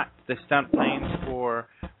not the stunt planes,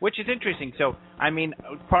 which is interesting. So,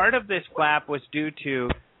 part of this flap was due to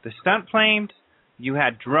the stunt planes, you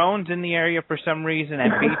had drones in the area for some reason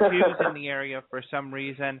and B-2s in the area for some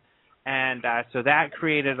reason, and so that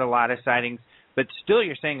created a lot of sightings. But still,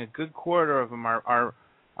 you're saying a good quarter of them are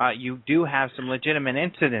you do have some legitimate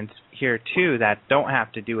incidents here, too, that don't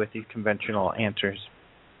have to do with these conventional answers.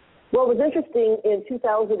 Well, it was interesting. In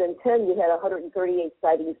 2010, we had 138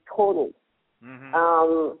 sightings total.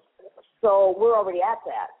 Mm-hmm. So we're already at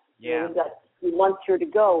that. Yeah. We've got a few months here to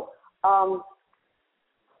go.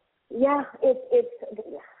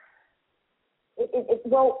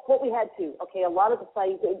 Well, what we had to, okay, a lot of the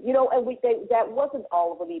sightings, you know, and that wasn't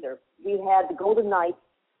all of them either. We had the Golden Knights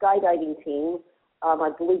skydiving team.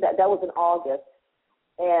 I believe that was in August,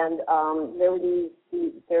 and there were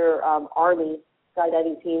their Army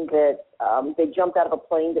skydiving team that they jumped out of a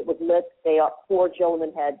plane that was lit. 4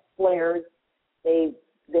 gentlemen had flares. They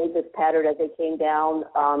just pattered as they came down.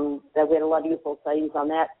 That we had a lot of UFO sightings on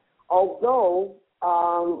that. Although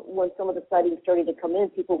when some of the sightings started to come in,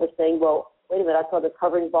 people were saying, well, wait a minute, I saw this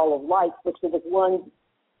hovering ball of light, which there was one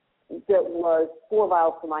that was 4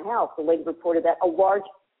 miles from my house. The lady reported that a large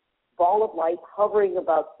ball of light hovering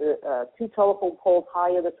about the 2 telephone poles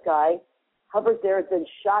high in the sky, hovered there, then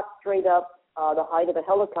shot straight up the height of a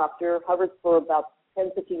helicopter, hovered for about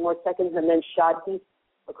 10, 15 more seconds, and then shot east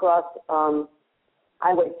across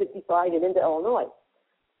Highway 55 and into Illinois.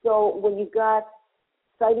 So when you've got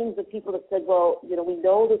sightings of people that said, well, you know, we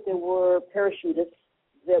know that there were parachutists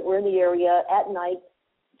that were in the area at night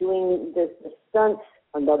doing this stunt,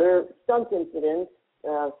 another stunt incident,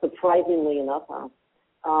 surprisingly enough,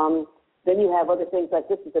 then you have other things like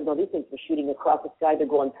this. You said, no, these things were shooting across the sky. They're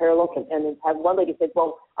going parallel. And then have one lady said,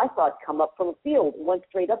 well, I saw it come up from a field, went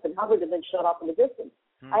straight up and hovered and then shot off in the distance.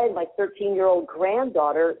 I had my 13-year-old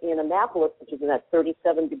granddaughter in Annapolis, which is in that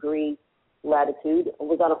 37-degree latitude,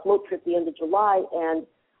 was on a float trip the end of July, and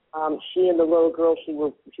she and the little girl she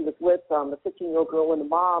was with, the 15-year-old girl and the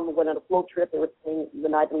mom, went on a float trip. They were staying the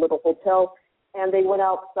night in a little hotel. And they went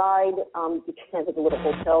outside because of the little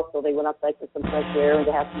hotel, so they went outside for some fresh air and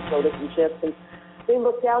to have some sodas and chips. And they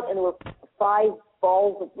looked out, and there were 5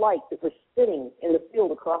 balls of light that were spinning in the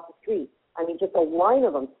field across the street. I mean, just a line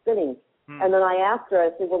of them spinning. And then I asked her,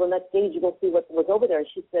 I said, well, the next day, did you go see what was over there? And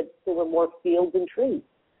she said there were more fields and trees.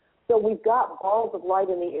 So we've got balls of light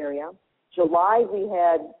in the area. July, we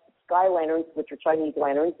had sky lanterns, which are Chinese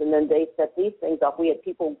lanterns, and then they set these things up. We had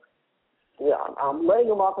people laying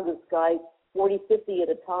them off in the sky 40, 50 at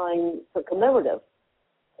a time for commemorative.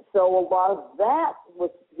 So a lot of that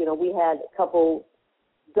was, you know, we had a couple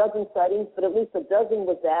dozen sightings, but at least a dozen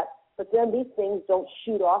was that. But then these things don't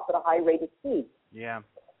shoot off at a high rate of speed. Yeah.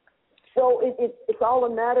 So it's all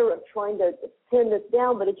a matter of trying to pin this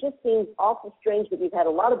down, but it just seems awful strange that we've had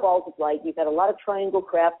a lot of balls of light, we've had a lot of triangle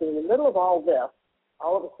craft, and in the middle of all this,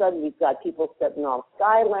 all of a sudden we've got people setting off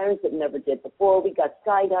sky lanterns that never did before. We've got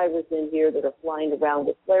skydivers in here that are flying around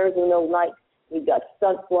with flares in the night. We've got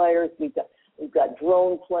stunt flyers. We've got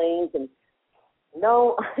drone planes, and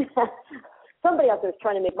no, somebody out there is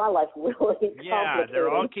trying to make my life really complicated. Yeah, they're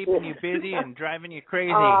all keeping you busy and driving you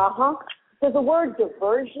crazy. Does the word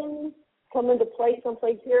diversion come into play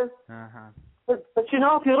someplace here? But you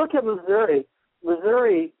know, if you look at Missouri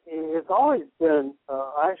has always been,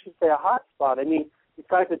 I should say, a hot spot. I mean,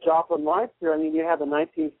 besides the Joplin lights here, I mean, you have the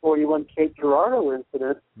 1941 Cape Girardeau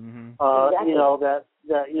incident. Exactly. You know that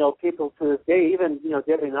you know, people to this day, even, you know,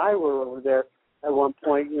 Debbie and I were over there at one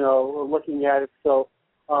point, you know, looking at it. So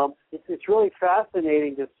it's really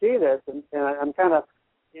fascinating to see this, and I'm kind of,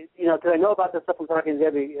 you know, because I know about this stuff from talking to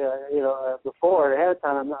Debbie, before ahead of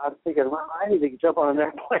time. I'm thinking, well, I need to jump on an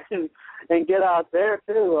airplane and get out there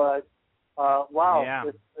too. Wow,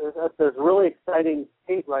 yeah. There's really exciting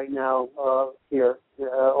tape right now here,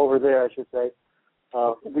 over there, I should say.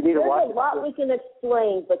 We need to watch. There's a lot we can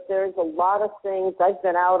explain, but there's a lot of things. I've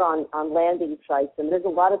been out on landing sites, and there's a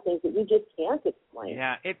lot of things that we just can't explain.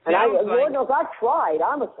 Yeah, it and sounds like... Lord knows I've tried.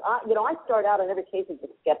 I start out in every case as a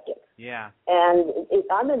skeptic. Yeah. And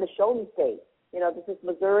I'm in the show me state. You know,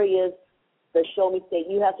 Missouri is the show me state.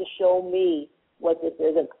 You have to show me what this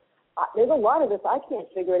is. And there's a lot of this I can't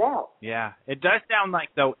figure it out. Yeah, it does sound like,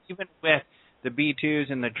 though, even with the B-2s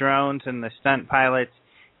and the drones and the stunt pilots,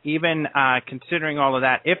 even considering all of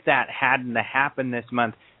that, if that hadn't happened this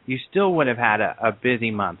month, you still would have had a busy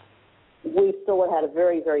month. We still would have had a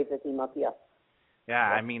very, very busy month, yes. Yeah,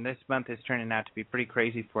 I mean, this month is turning out to be pretty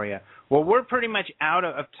crazy for you. Well, we're pretty much out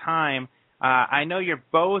of time. I know you're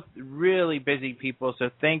both really busy people, so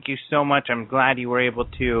thank you so much. I'm glad you were able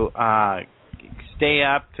to stay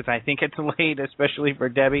up, because I think it's late, especially for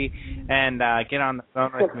Debbie, and get on the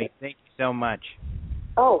phone with me. Thank you so much.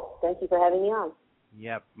 Oh, thank you for having me on.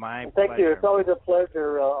 Yep, my Thank pleasure. you. It's always a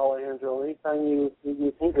pleasure, Alejandro. Anytime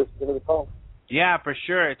you think us, give us a call. Yeah, for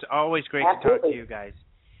sure. It's always great to talk to you guys.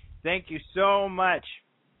 Thank you so much.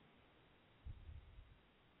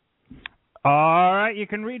 All right, you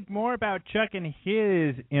can read more about Chuck and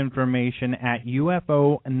his information at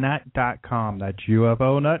UFOnut.com. That's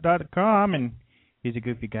UFOnut.com, and he's a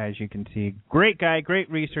goofy guy, as you can see. Great guy, great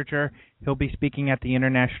researcher. He'll be speaking at the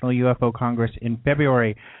International UFO Congress in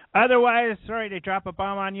February. Otherwise, sorry to drop a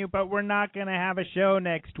bomb on you, but we're not going to have a show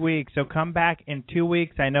next week, so come back in 2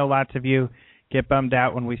 weeks. I know lots of you get bummed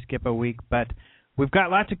out when we skip a week, but we've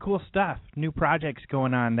got lots of cool stuff, new projects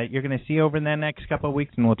going on that you're going to see over the next couple of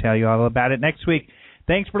weeks, and we'll tell you all about it next week.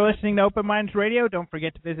 Thanks for listening to Open Minds Radio. Don't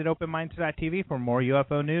forget to visit openminds.tv for more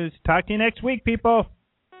UFO news. Talk to you next week, people.